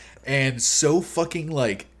heavy and so fucking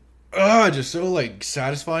like just so like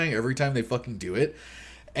satisfying every time they fucking do it.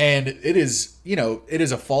 And it is, you know, it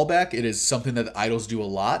is a fallback. It is something that the Idols do a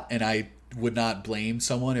lot, and I would not blame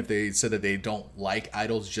someone if they said that they don't like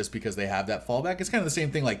Idols just because they have that fallback. It's kind of the same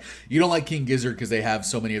thing. Like, you don't like King Gizzard because they have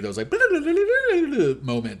so many of those like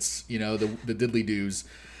moments, you know, the diddly doos.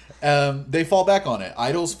 They fall back on it.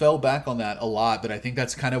 Idols fell back on that a lot, but I think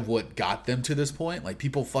that's kind of what got them to this point. Like,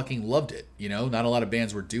 people fucking loved it, you know? Not a lot of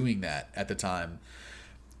bands were doing that at the time.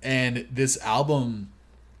 And this album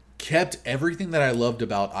kept everything that I loved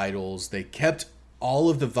about Idols. They kept all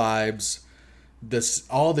of the vibes,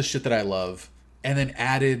 all the shit that I love, and then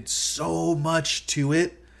added so much to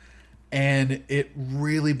it and it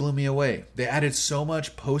really blew me away. They added so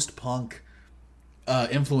much post-punk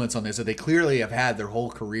influence on this that they clearly have had their whole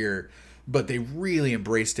career, but they really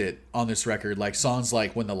embraced it on this record. Like songs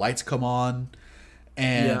like When the Lights Come On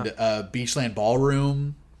and Beachland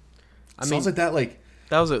Ballroom. Songs like that, like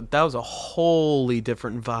that was a wholly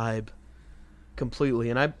different vibe completely.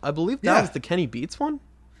 And I believe that was the Kenny Beats one.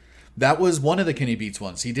 That was one of the Kenny Beats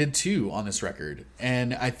ones. He did 2 on this record.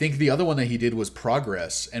 And I think the other one that he did was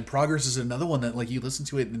Progress. And Progress is another one that, like, you listen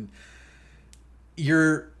to it and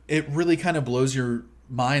it really kind of blows your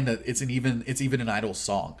mind that it's even an Idol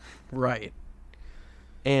song. Right.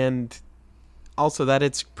 And also that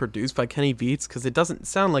it's produced by Kenny Beats, because it doesn't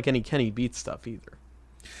sound like any Kenny Beats stuff either.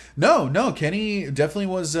 No, Kenny definitely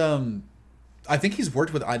was. I think he's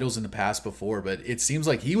worked with idols in the past before, but it seems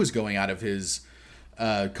like he was going out of his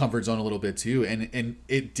comfort zone a little bit too, and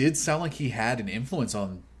it did sound like he had an influence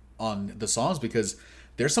on the songs, because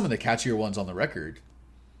there's some of the catchier ones on the record,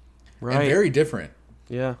 right? And very different.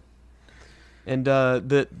 Yeah. And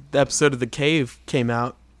the episode of The Cave came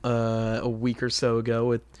out a week or so ago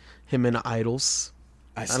with him and Idols.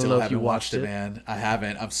 I still haven't watched it, man. I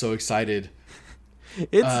haven't. I'm so excited.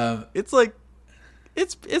 It's like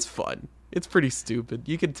it's fun. It's pretty stupid.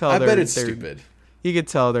 You can tell. I bet it's stupid. You can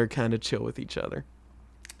tell they're kind of chill with each other.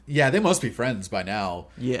 Yeah, they must be friends by now.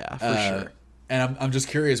 Yeah, for sure. And I'm just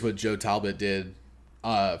curious what Joe Talbot did,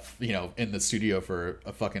 in the studio for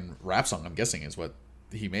a fucking rap song. I'm guessing is what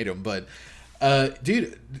he made him. But,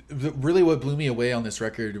 dude, really, what blew me away on this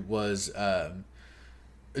record was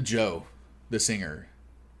Joe, the singer.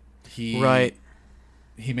 He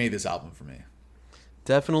made this album for me.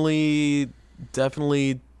 Definitely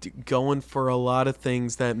going for a lot of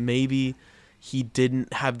things that maybe he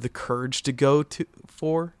didn't have the courage to go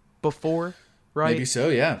for before, right? Maybe so,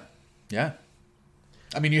 yeah.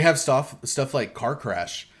 I mean, you have stuff like Car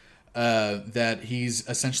Crash that he's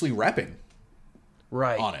essentially rapping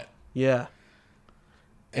on it. Yeah.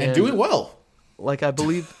 And doing well. Like, I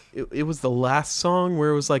believe it was the last song where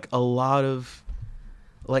it was like a lot of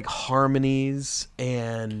like harmonies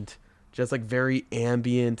and just like very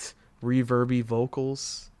ambient, reverby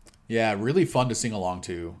vocals. Yeah, really fun to sing along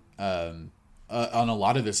to on a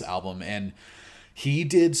lot of this album. And he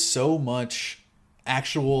did so much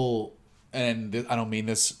actual, and I don't mean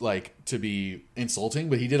this like to be insulting,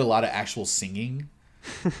 but he did a lot of actual singing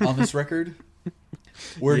on this record.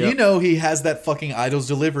 Where he has that fucking Idols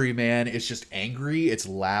delivery, man. It's just angry, it's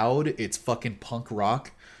loud, it's fucking punk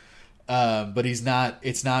rock. But it's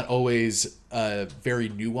not always very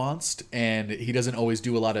nuanced, and he doesn't always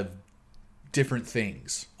do a lot of different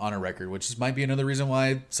things on a record, which might be another reason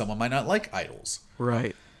why someone might not like Idols.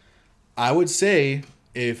 Right. I would say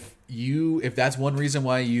if that's one reason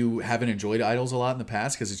why you haven't enjoyed Idols a lot in the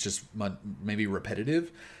past, because it's just maybe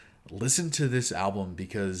repetitive, listen to this album,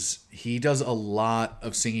 because he does a lot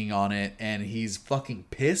of singing on it, and he's fucking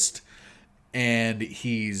pissed, and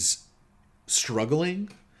he's struggling.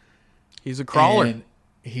 He's a crawler. And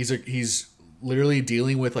he's literally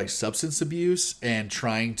dealing with like substance abuse and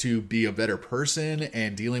trying to be a better person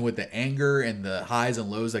and dealing with the anger and the highs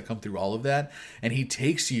and lows that come through all of that. And he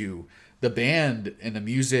takes you, the band and the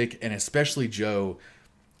music, and especially Joe,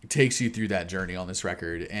 takes you through that journey on this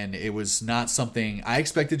record. And it was not something I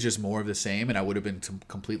expected, just more of the same, and I would have been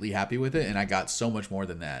completely happy with it. And I got so much more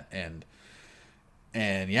than that. And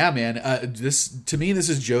yeah, man, this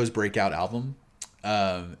is Joe's breakout album.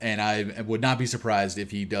 And I would not be surprised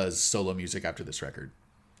if he does solo music after this record.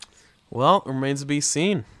 Well, remains to be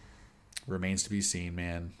seen. Remains to be seen,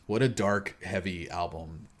 man. What a dark, heavy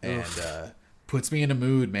album. And puts me in a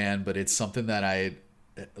mood, man. But it's something that I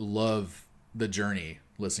love the journey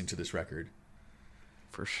listening to this record.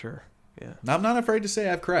 For sure, yeah. I'm not afraid to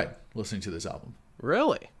say I've cried listening to this album.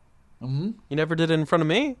 Really? Mm-hmm. You never did it in front of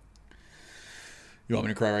me? You want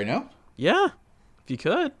me to cry right now? Yeah, if you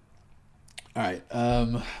could. All right,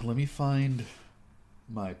 let me find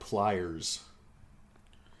my pliers.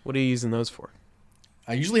 What are you using those for?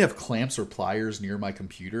 I usually have clamps or pliers near my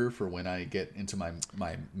computer for when I get into my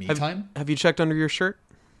me time. Have you checked under your shirt?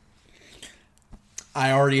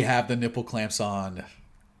 I already have the nipple clamps on.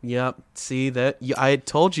 Yep. See that? I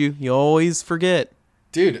told you. You always forget.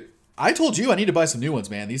 Dude, I told you I need to buy some new ones,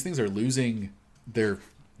 man. These things are losing their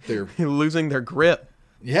losing their grip.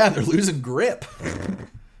 Yeah, they're losing grip.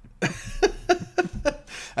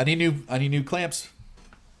 I need new clamps.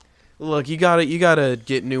 Look, you gotta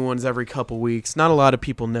get new ones every couple weeks. Not a lot of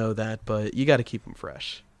people know that, but you gotta keep them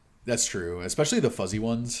fresh. That's true, especially the fuzzy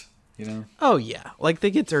ones. You know? Oh yeah, like they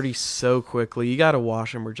get dirty so quickly. You gotta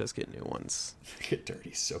wash them or just get new ones. They get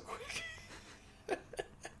dirty so quick.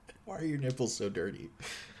 Why are your nipples so dirty?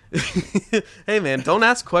 Hey man, don't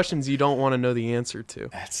ask questions you don't want to know the answer to.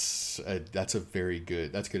 That's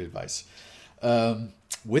good advice.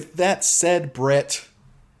 With that said, Brett,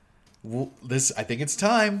 I think it's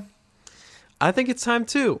time. I think it's time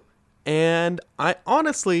too. And I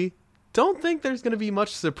honestly don't think there's going to be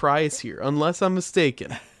much surprise here, unless I'm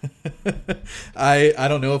mistaken. I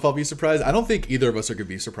don't know if I'll be surprised. I don't think either of us are going to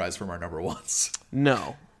be surprised from our number ones.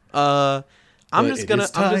 No. I'm just gonna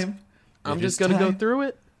go through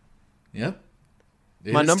it. Yep.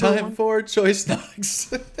 My number time one? for Choice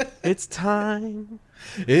Nugs. It's time.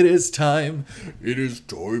 It is time. It is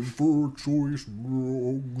time for Choice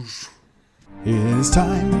Nugs. It is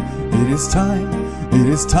time. It is time. It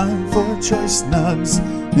is time for Choice Nugs.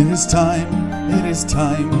 It is time. It is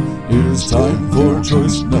time. It is time for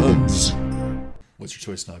Choice Nugs. What's your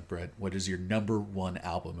Choice Nug, Brett? What is your number one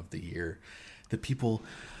album of the year? The people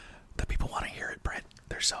want to hear it, Brett.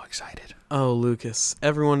 They're so excited. Oh, Lucas,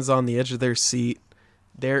 everyone's on the edge of their seat.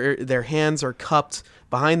 Their hands are cupped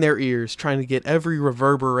behind their ears, trying to get every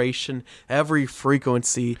reverberation, every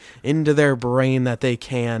frequency into their brain that they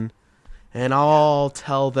can. And I'll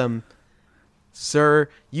tell them, sir,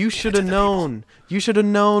 you should have known. You should have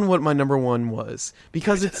known what my number one was.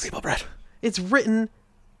 Because it's written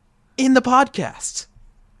in the podcast.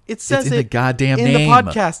 It says it's in the goddamn in name. the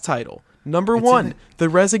podcast title. Number one, The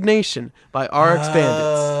Resignation by RX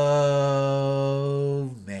Bandits.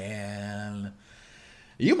 Oh man,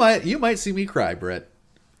 you might see me cry, Brett.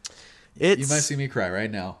 You might see me cry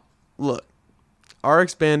right now. Look,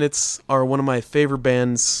 RX Bandits are one of my favorite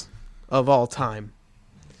bands of all time.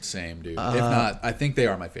 Same, dude. If not, I think they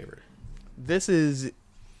are my favorite. This is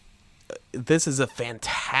a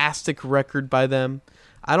fantastic record by them.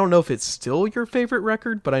 I don't know if it's still your favorite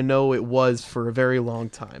record, but I know it was for a very long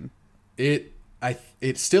time. It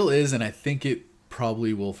still is, and I think it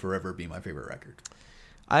probably will forever be my favorite record.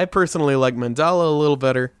 I personally like Mandala a little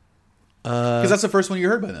better. Because that's the first one you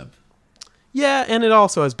heard by them. Yeah, and it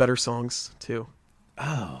also has better songs, too.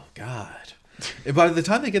 Oh, God. By the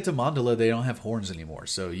time they get to Mandala, they don't have horns anymore,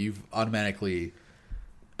 so you've automatically...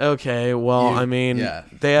 Okay, well,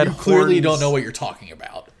 they had you clearly horns. don't know what you're talking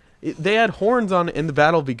about. They had horns on in The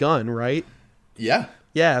Battle Begun, right? Yeah.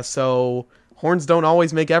 Yeah, so horns don't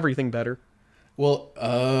always make everything better. Well,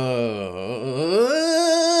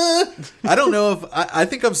 I don't know if I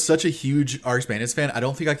think I'm such a huge RX Bandits fan. I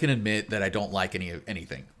don't think I can admit that I don't like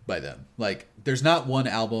anything by them. Like, there's not one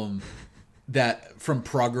album that from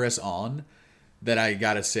Progress on that I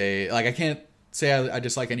gotta say, like, I can't say I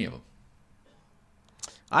dislike any of them.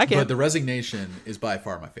 I can. But The Resignation is by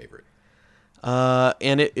far my favorite.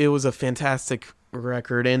 And it was a fantastic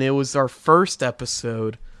record, and it was our first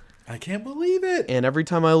episode. I can't believe it. And every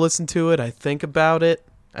time I listen to it, I think about it.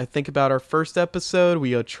 I think about our first episode.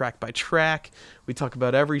 We go track by track. We talk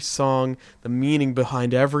about every song, the meaning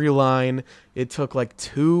behind every line. It took like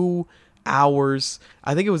 2 hours.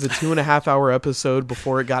 I think it was a 2.5 hour episode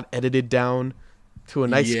before it got edited down to a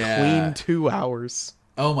nice clean 2 hours.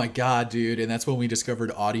 Oh my God, dude. And that's when we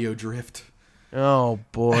discovered audio drift. Oh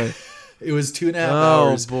boy. It was 2.5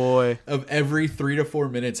 hours boy. of every 3 to 4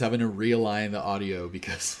 minutes having to realign the audio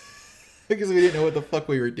because we didn't know what the fuck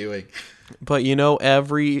we were doing. But you know,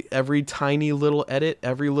 every tiny little edit,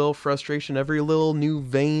 every little frustration, every little new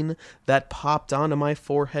vein that popped onto my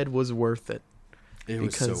forehead was worth it. It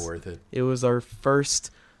was so worth it. It was our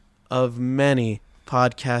first of many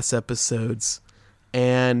podcast episodes,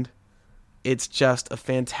 and it's just a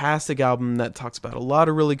fantastic album that talks about a lot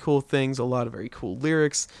of really cool things, a lot of very cool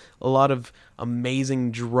lyrics, a lot of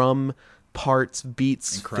amazing drum parts,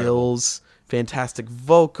 beats, fills, fantastic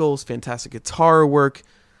vocals, fantastic guitar work.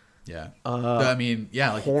 Yeah.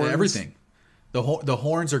 Like horns. Everything. The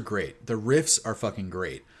horns are great. The riffs are fucking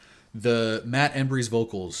great. The Matt Embry's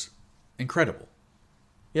vocals, incredible.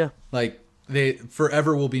 Yeah. Like, they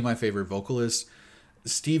forever will be my favorite vocalist.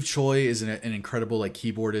 Steve Choi is an incredible like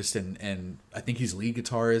keyboardist and I think he's lead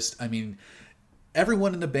guitarist. I mean,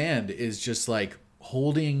 everyone in the band is just like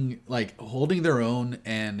holding their own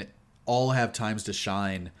and all have times to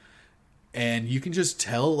shine. And you can just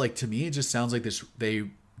tell, like, to me, it just sounds like this.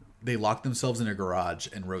 They locked themselves in a garage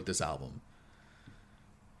and wrote this album.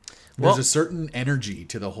 There's a certain energy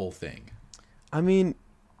to the whole thing. I mean,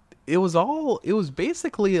 it was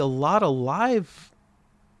basically a lot of live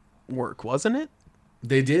work, wasn't it?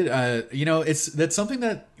 They did. That's something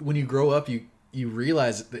that when you grow up, you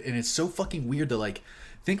realize, and it's so fucking weird to like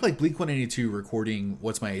think like Blink-182 recording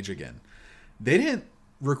What's My Age Again. They didn't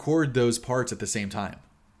record those parts at the same time.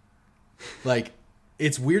 Like,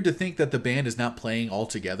 it's weird to think that the band is not playing all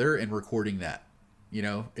together and recording that. You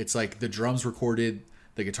know, it's like the drums recorded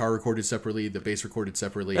the guitar recorded separately, the bass recorded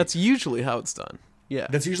separately. That's usually how it's done. Yeah.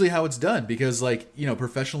 That's usually how it's done because, like, you know,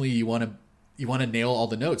 professionally you want to nail all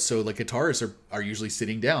the notes. So like guitarists are usually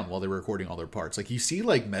sitting down while they're recording all their parts. Like you see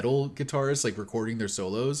like metal guitarists like recording their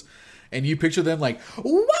solos, and you picture them like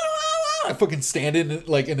fucking standing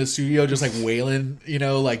like in the studio just like wailing, you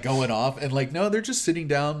know, like going off. And like no, they're just sitting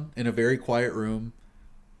down in a very quiet room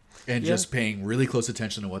and just paying really close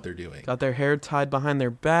attention to what they're doing. Got their hair tied behind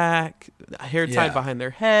their back, hair tied behind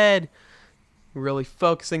their head. Really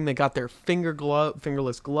focusing. They got their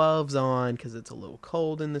fingerless gloves on because it's a little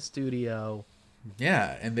cold in the studio.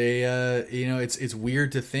 Yeah, and they, you know, it's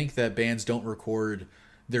weird to think that bands don't record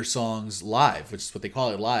their songs live, which is what they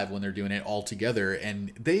call it, live, when they're doing it all together.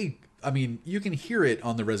 And they, I mean, you can hear it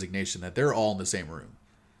on the Resignation that they're all in the same room.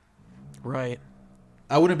 Right.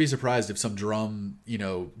 I wouldn't be surprised if some drum, you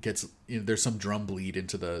know, gets, you know, there's some drum bleed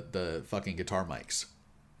into the fucking guitar mics,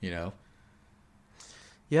 you know?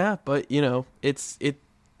 Yeah, but you know, it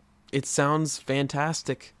sounds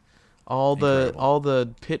fantastic. Incredible. All the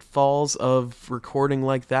pitfalls of recording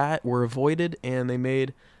like that were avoided, and they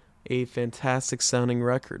made a fantastic sounding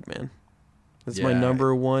record, man. It's my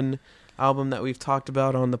number one album that we've talked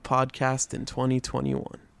about on the podcast in 2021.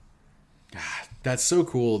 That's so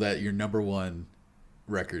cool that your number one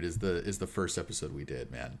record is the first episode we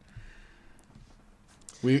did, man.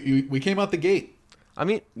 We came out the gate. I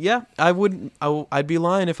mean, yeah, I'd be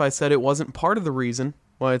lying if I said it wasn't part of the reason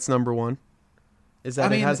why it's number one. Is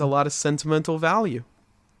that it has a lot of sentimental value.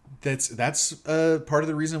 That's part of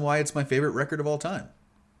the reason why it's my favorite record of all time.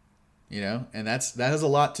 You know, and that has a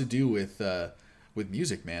lot to do with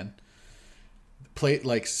music, man. Set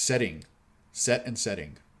and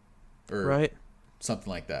setting, or right, something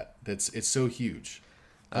like that. It's so huge.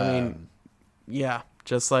 I mean, yeah,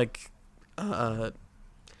 just like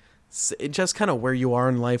just kind of where you are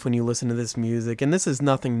in life when you listen to this music. And this is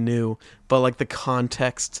nothing new, but like the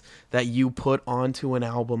context that you put onto an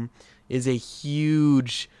album is a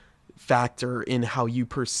huge factor in how you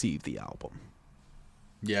perceive the album.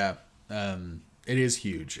 Yeah, it is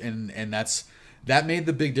huge. And that made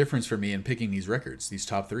the big difference for me in picking these records, these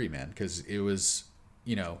top three, man, because it was,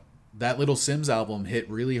 you know, that Little Sims album hit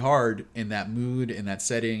really hard in that mood, in that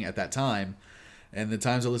setting at that time. And the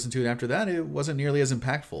times I listened to it after that, it wasn't nearly as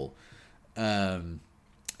impactful. And,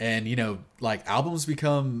 you know, like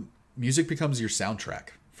music becomes your soundtrack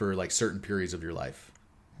for like certain periods of your life.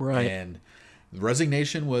 Right. And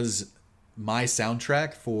Resignation was my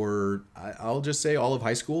soundtrack for, I'll just say, all of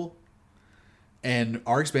high school. And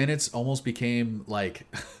RX Bandits almost became like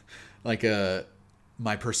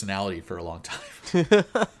my personality for a long time.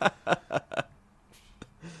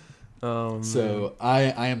 So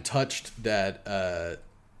I am touched that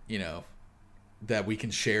you know, that we can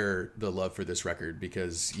share the love for this record,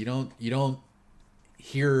 because you don't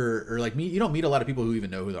hear, or like me, you don't meet a lot of people who even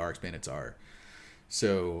know who the RX Bandits are.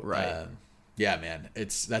 So right. Yeah, man,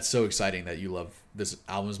 that's so exciting that you love this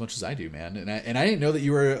album as much as I do, man. And I didn't know that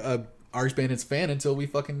you were a RX Bandits fan until we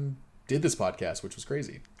fucking did this podcast, which was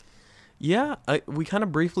crazy. Yeah, we kind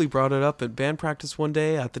of briefly brought it up at band practice one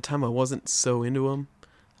day. At the time, I wasn't so into them.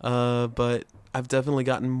 But I've definitely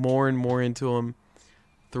gotten more and more into them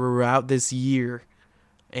throughout this year,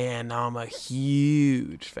 and I'm a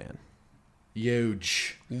huge fan.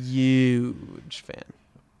 Huge fan.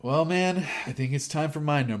 Well, man, I think it's time for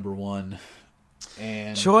my number one.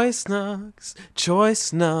 And Choice Nugs,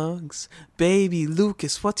 baby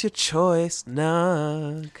Lucas, what's your choice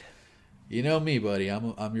nug? You know me, buddy.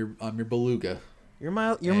 I'm your beluga. You're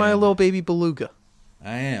my little baby beluga.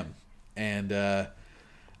 I am, and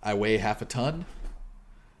I weigh half a ton.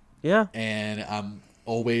 Yeah. And I'm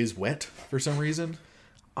always wet for some reason.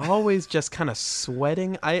 Always just kind of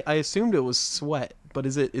sweating. I assumed it was sweat, but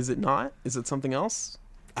is it not? Is it something else?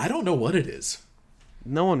 I don't know what it is.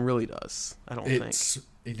 No one really does, I don't think.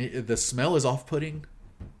 The smell is off-putting.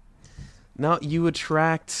 Now, you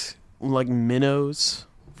attract like minnows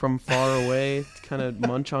from far away to kind of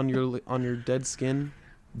munch on your dead skin.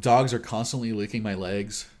 Dogs are constantly licking my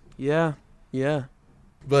legs. Yeah.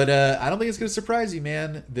 But I don't think it's going to surprise you,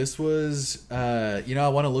 man. This was, I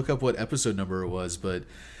want to look up what episode number it was, but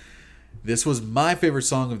this was my favorite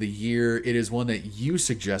song of the year. It is one that you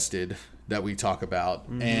suggested that we talk about.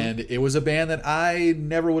 Mm-hmm. And it was a band that I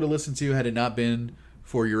never would have listened to had it not been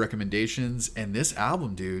for your recommendations. And this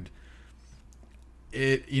album, dude,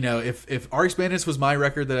 if RX Bandits was my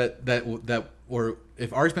record or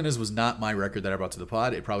if RX Bandits was not my record that I brought to the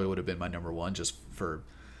pod, it probably would have been my number one, just for,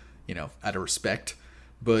 out of respect.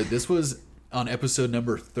 But this was on episode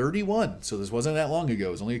number 31, so this wasn't that long ago.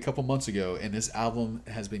 It was only a couple months ago, and this album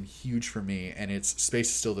has been huge for me, and it's Space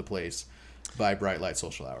is Still the Place. by Bright Light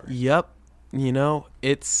Social Hour. Yep. You know,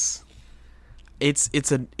 it's I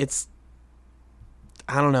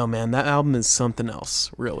don't know, man. That album is something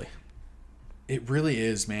else, really. It really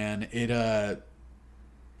is, man. It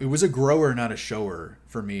was a grower, not a shower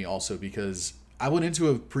for me also, because I went into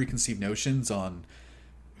a preconceived notions on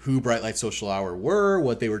who Bright Light Social Hour were,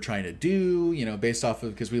 what they were trying to do, you know, based off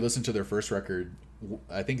of, because we listened to their first record.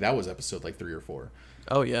 I think that was episode like 3 or 4.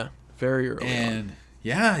 Oh yeah, very early. And on.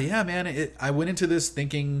 yeah, man. I went into this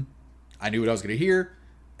thinking I knew what I was going to hear,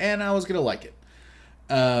 and I was going to like it.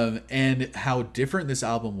 And how different this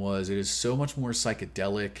album was. It is so much more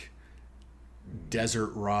psychedelic,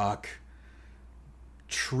 desert rock,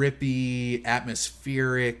 trippy,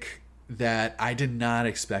 atmospheric, that I did not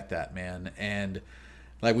expect that, man. And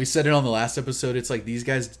like we said it on the last episode, it's like these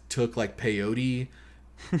guys took like peyote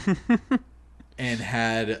and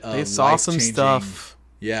had they saw some stuff.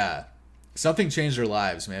 Yeah, something changed their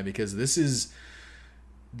lives, man, because this is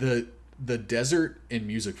the desert in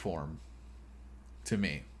music form to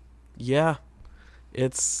me. Yeah,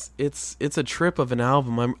 it's a trip of an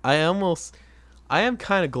album. I am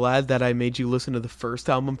kind of glad that I made you listen to the first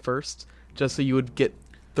album first, just so you would get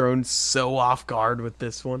thrown so off guard with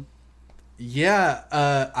this one.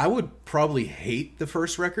 Yeah, I would probably hate the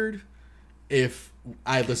first record if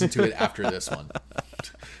I listened to it after this one.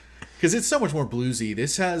 Because it's so much more bluesy.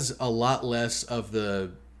 This has a lot less of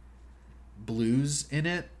the blues in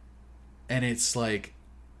it. And it's like,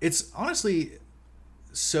 it's honestly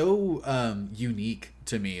so unique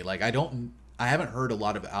to me. Like, I haven't heard a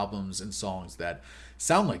lot of albums and songs that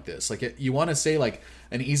sound like this. Like, you want to say like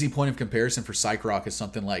an easy point of comparison for psych rock is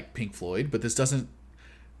something like Pink Floyd, but this doesn't.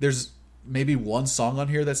 There's maybe one song on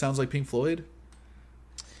here that sounds like Pink Floyd.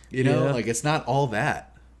 You know, like it's not all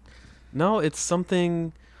that. No, it's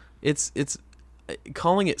something. It's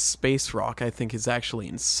calling it space rock, I think, is actually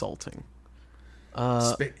insulting.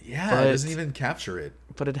 It doesn't even capture it.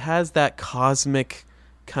 But it has that cosmic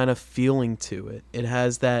kind of feeling to it. It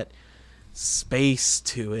has that space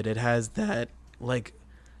to it. It has that, like,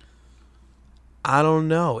 I don't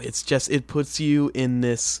know. It's just, it puts you in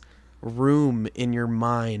this room in your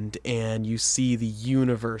mind and you see the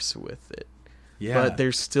universe with it. Yeah. But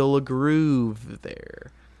there's still a groove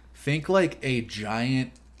there. Think like a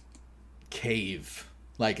giant cave,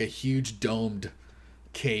 like a huge domed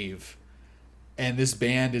cave. And this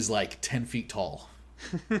band is like 10 feet tall.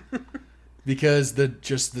 Because the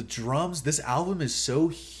drums, this album is so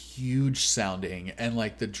huge sounding, and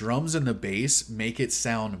like the drums and the bass make it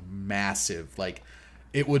sound massive. Like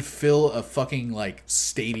it would fill a fucking like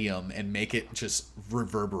stadium and make it just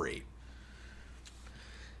reverberate.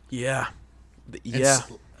 Yeah. It's,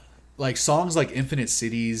 like songs like Infinite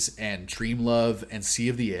Cities and Dream Love and Sea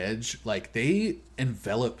of the Edge, like they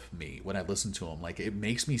envelop me when I listen to them. Like it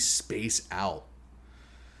makes me space out.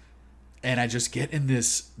 And I just get in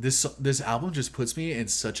this album just puts me in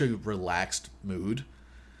such a relaxed mood.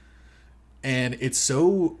 And it's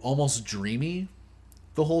so almost dreamy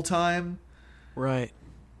the whole time. Right.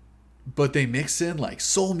 But they mix in like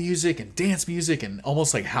soul music and dance music and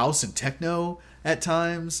almost like house and techno at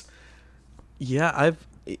times. Yeah,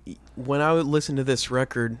 when I would listen to this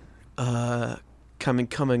record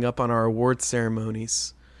coming up on our award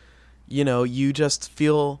ceremonies, you know, you just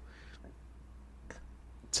feel,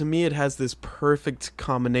 to me, it has this perfect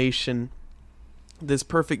combination, this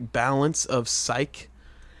perfect balance of psych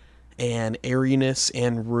and airiness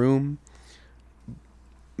and room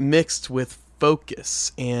mixed with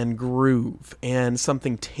focus and groove and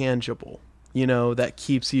something tangible, you know, that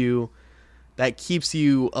keeps you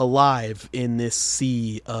alive in this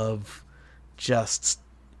sea of just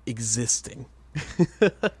existing.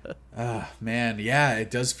 Man, yeah, it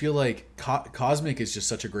does feel like cosmic is just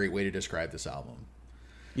such a great way to describe this album.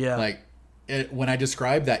 Yeah. Like when I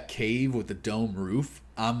describe that cave with the dome roof,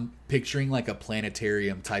 I'm picturing like a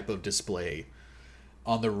planetarium type of display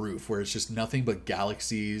on the roof where it's just nothing but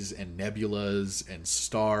galaxies and nebulas and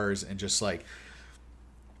stars, and just like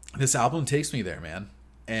this album takes me there, man.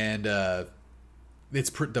 And the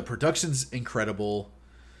production's incredible.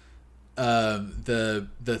 The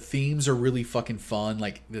themes are really fucking fun.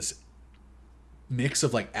 Like this mix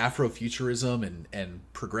of like Afrofuturism and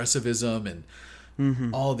progressivism and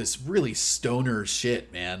all this really stoner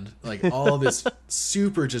shit, man. Like all this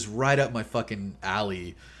super just right up my fucking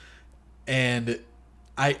alley. And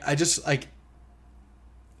I just like,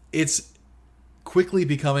 it's quickly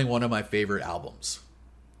becoming one of my favorite albums.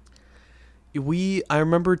 I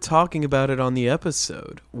remember talking about it on the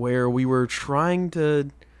episode where we got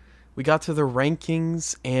to the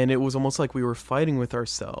rankings and it was almost like we were fighting with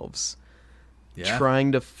ourselves,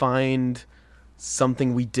 trying to find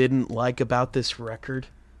something we didn't like about this record,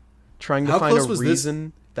 trying to How find close a was this?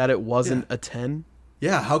 reason that it wasn't Yeah. a 10.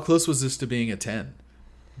 Yeah, how close was this to being a 10?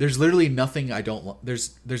 There's literally nothing I don't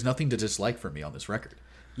there's nothing to dislike for me on this record.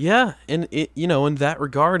 Yeah, and in that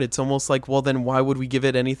regard, it's almost like, well, then why would we give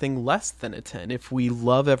it anything less than a 10? If we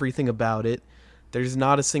love everything about it, there's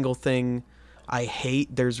not a single thing I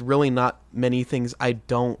hate. There's really not many things I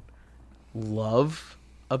don't love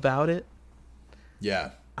about it.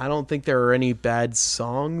 Yeah. I don't think there are any bad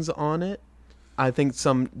songs on it. I think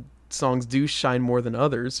some songs do shine more than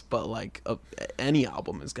others, but like any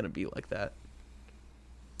album is going to be like that.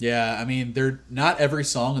 Yeah, I mean, not every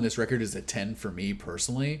song on this record is a 10 for me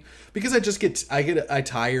personally, because I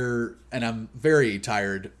tire, and I'm very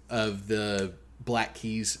tired of the Black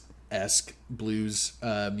Keys-esque blues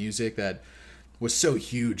music that was so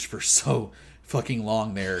huge for so fucking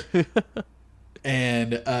long there.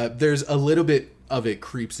 And there's a little bit of it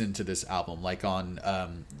creeps into this album, like on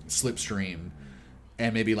Slipstream,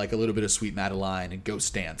 and maybe like a little bit of Sweet Madeline and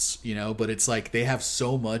Ghost Dance, but it's like they have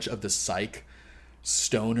so much of the psych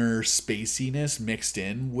stoner spaciness mixed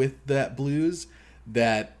in with that blues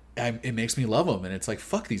that it makes me love them, and it's like,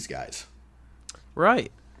 fuck these guys.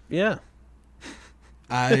 Right. Yeah.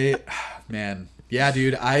 Man, yeah,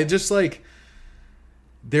 dude, I just like,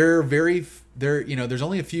 there's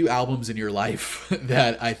only a few albums in your life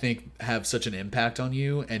that I think have such an impact on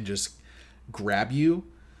you and just grab you,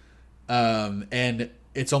 and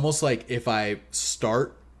it's almost like if I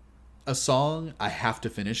start a song, I have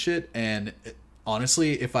to finish it. And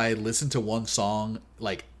honestly, if I listen to one song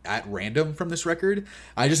like at random from this record,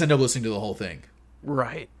 I just end up listening to the whole thing.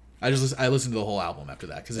 Right. I listen to the whole album after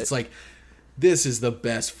that, because it's like, this is the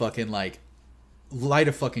best fucking, like, light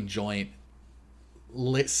a fucking joint,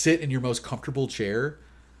 sit in your most comfortable chair,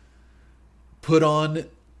 put on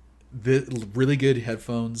the really good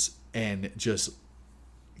headphones, and just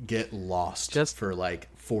get lost for like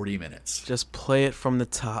 40 minutes. Just play it from the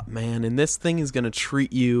top, man. And this thing is going to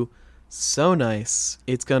treat you so nice.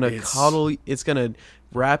 It's going to cuddle. It's going to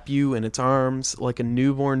wrap you in its arms like a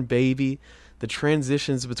newborn baby. The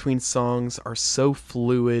transitions between songs are so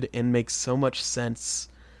fluid and make so much sense.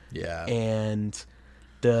 Yeah. And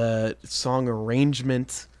the song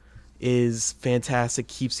arrangement is fantastic,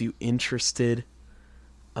 keeps you interested.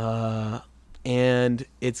 And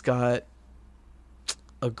it's got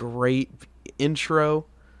a great intro,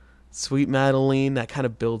 Sweet Madeline, that kind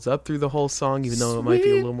of builds up through the whole song, even though it might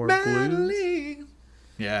be a little more blues.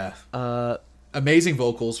 Yeah. Amazing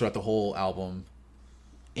vocals throughout the whole album.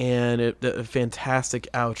 And a fantastic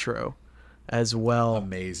outro as well.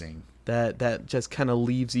 Amazing. That just kind of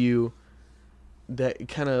leaves you, that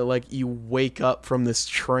kind of like you wake up from this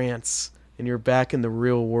trance and you're back in the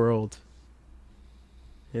real world.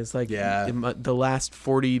 It's like, the last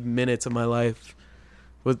 40 minutes of my life,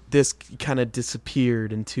 with this kind of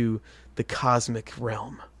disappeared into the cosmic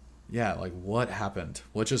realm. Yeah, like, what happened?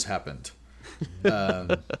 What just happened?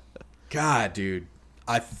 God, dude,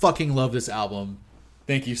 I fucking love this album.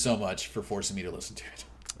 Thank you so much for forcing me to listen to it.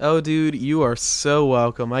 Oh, dude, you are so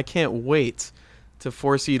welcome. I can't wait to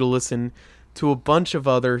force you to listen to a bunch of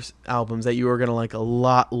other albums that you are going to like a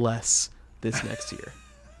lot less this next year.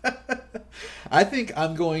 I think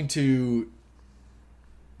I'm going to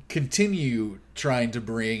continue trying to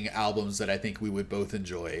bring albums that I think we would both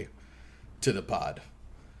enjoy to the pod.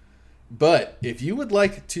 But if you would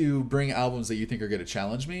like to bring albums that you think are going to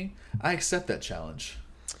challenge me, I accept that challenge.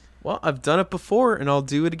 Well, I've done it before and I'll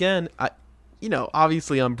do it again.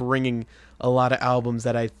 Obviously I'm bringing a lot of albums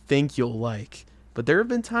that I think you'll like, but there have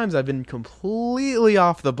been times I've been completely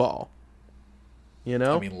off the ball. I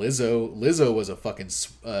mean, Lizzo was a fucking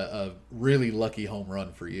a really lucky home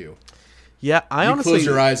run for you. Yeah, you honestly closed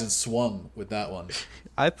your eyes and swung with that one.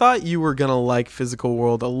 I thought you were gonna like Physical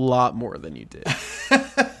World a lot more than you did.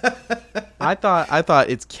 I thought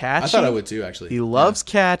it's catchy. I thought I would too, actually. He loves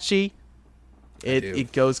catchy.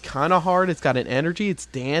 It goes kind of hard. It's got an energy. It's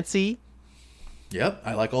dancey. Yep,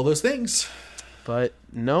 I like all those things. But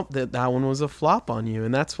nope, that one was a flop on you,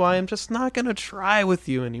 and that's why I'm just not gonna try with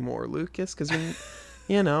you anymore, Lucas. Because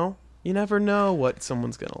you never know what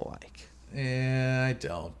someone's gonna like. Yeah, I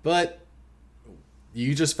don't. But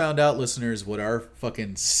you just found out, listeners, what our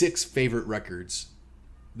fucking 6 favorite records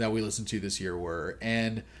that we listened to this year were,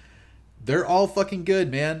 and they're all fucking good,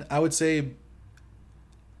 man. I would say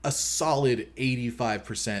a solid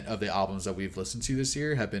 85% of the albums that we've listened to this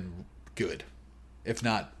year have been good, if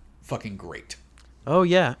not fucking great. Oh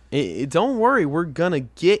yeah, don't worry, we're gonna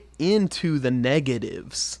get into the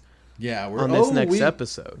negatives. Yeah, on this next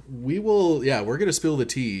episode. We will. Yeah, we're gonna spill the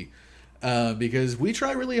tea because we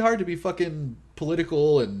try really hard to be fucking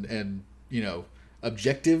political and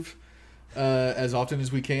objective as often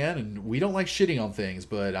as we can. And we don't like shitting on things,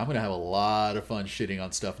 but I'm gonna have a lot of fun shitting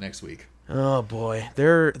on stuff next week. Oh boy,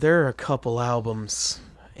 there are a couple albums,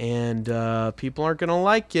 and people aren't gonna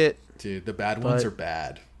like it. Dude, the bad ones are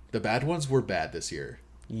bad. The bad ones were bad this year.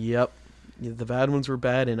 Yep, the bad ones were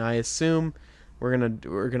bad, and I assume we're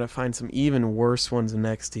gonna find some even worse ones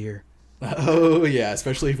next year. Oh yeah,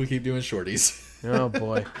 especially if we keep doing shorties. Oh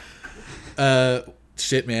boy.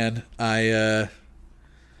 Shit, man. I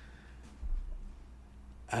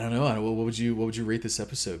don't know. What would you rate this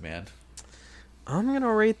episode, man? I'm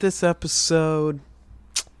gonna rate this episode,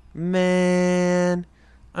 man.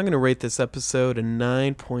 I'm gonna rate this episode a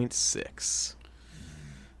 9.6.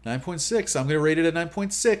 9.6. I'm gonna rate it a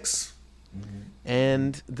 9.6.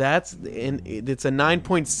 And it's a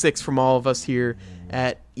 9.6 from all of us here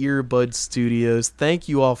at Earbud Studios. Thank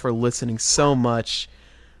you all for listening so much.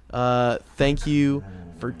 Thank you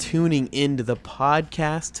for tuning into the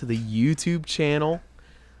podcast, to the YouTube channel.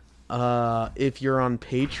 If you're on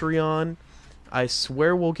Patreon, I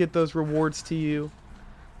swear we'll get those rewards to you.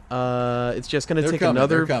 It's just going to take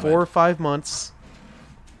another 4 or 5 months.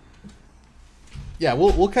 Yeah,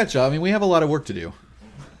 we'll catch up. I mean, we have a lot of work to do.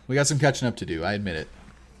 We got some catching up to do. I admit it.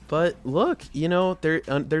 But look,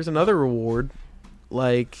 there's another reward,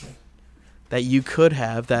 like, that you could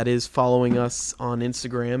have. That is following us on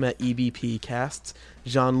Instagram at EBPcast,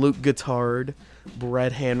 Jean-Luc Guitard,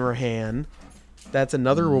 Brett Hanrahan. That's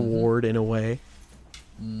another reward in a way.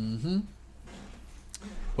 Mm-hmm.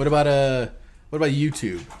 What about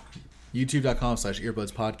YouTube?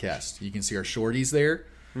 YouTube.com/earbudspodcast. You can see our shorties there.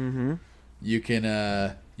 Mm-hmm. You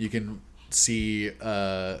can see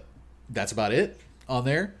that's about it on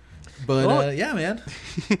there. But yeah, man.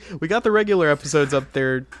 We got the regular episodes up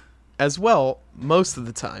there as well most of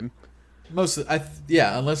the time.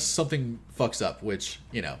 Unless something fucks up, which,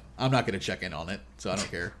 I'm not going to check in on it, so I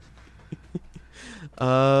don't care.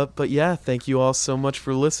 But yeah, thank you all so much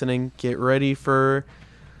for listening. Get ready for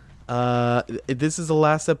this is the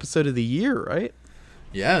last episode of the year, right?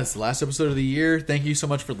 Yeah, it's the last episode of the year. Thank you so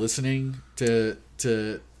much for listening to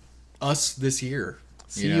us this year.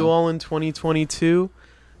 See you all in 2022.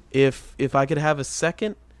 If I could have a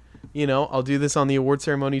second, I'll do this on the award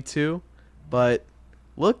ceremony too. But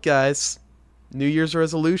look, guys, New Year's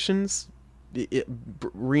resolutions,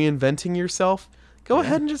 reinventing yourself. Go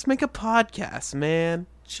ahead and just make a podcast, man.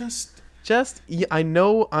 I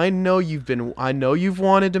know you've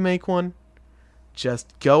wanted to make one.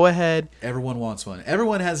 Just go ahead. Everyone wants one.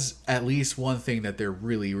 Everyone has at least one thing that they're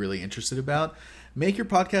really, really interested about. Make your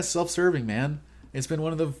podcast self-serving, man. It's been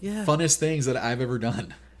one of the funnest things that I've ever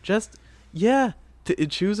done.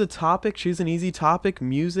 Choose a topic. Choose an easy topic.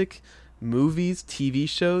 Music, movies, TV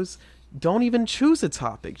shows. Don't even choose a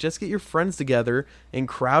topic. Just get your friends together and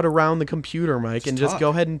crowd around the computer mic and just go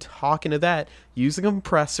ahead and talk into that. Use a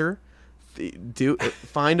compressor.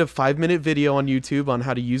 Find a 5-minute video on YouTube on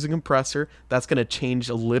how to use a compressor. That's going to change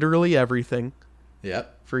literally everything.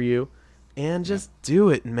 Yep. For you. And just do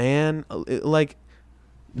it, man.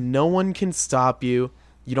 No one can stop you.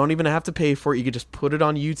 You don't even have to pay for it. You could just put it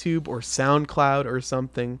on YouTube or SoundCloud or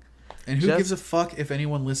something. And who gives a fuck if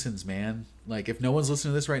anyone listens, man? If no one's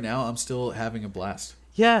listening to this right now, I'm still having a blast.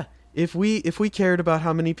 Yeah. If we cared about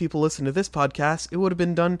how many people listen to this podcast, it would have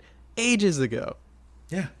been done ages ago.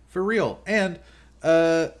 Yeah, for real. And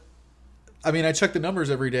I check the numbers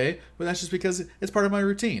every day, but that's just because it's part of my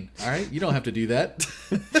routine. All right, you don't have to do that.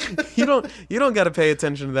 You don't got to pay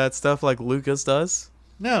attention to that stuff like Lucas does.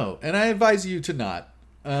 No, and I advise you to not.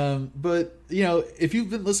 But if you've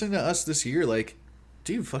been listening to us this year,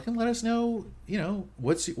 dude, fucking let us know.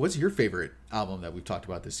 What's your favorite album that we've talked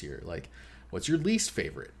about this year? What's your least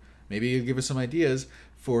favorite? Maybe you'll give us some ideas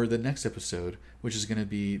for the next episode, which is going to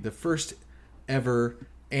be the first ever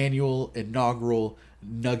annual inaugural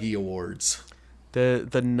Nuggie Awards. The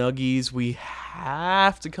Nuggies. We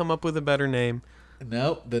have to come up with a better name.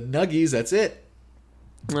 No, the Nuggies. That's it.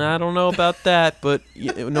 I don't know about that, but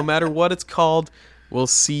no matter what it's called, we'll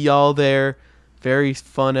see y'all there. Very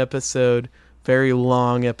fun episode. Very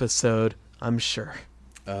long episode, I'm sure.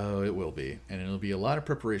 Oh, it will be. And it'll be a lot of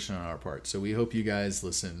preparation on our part. So we hope you guys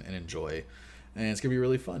listen and enjoy. And it's going to be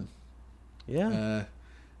really fun. Yeah.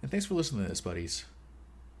 And thanks for listening to this, buddies.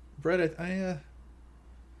 Brett,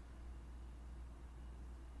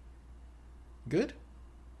 Good?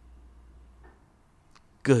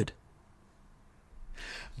 Good.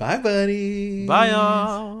 Bye, buddy. Bye,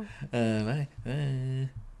 y'all.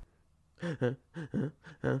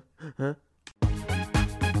 Bye.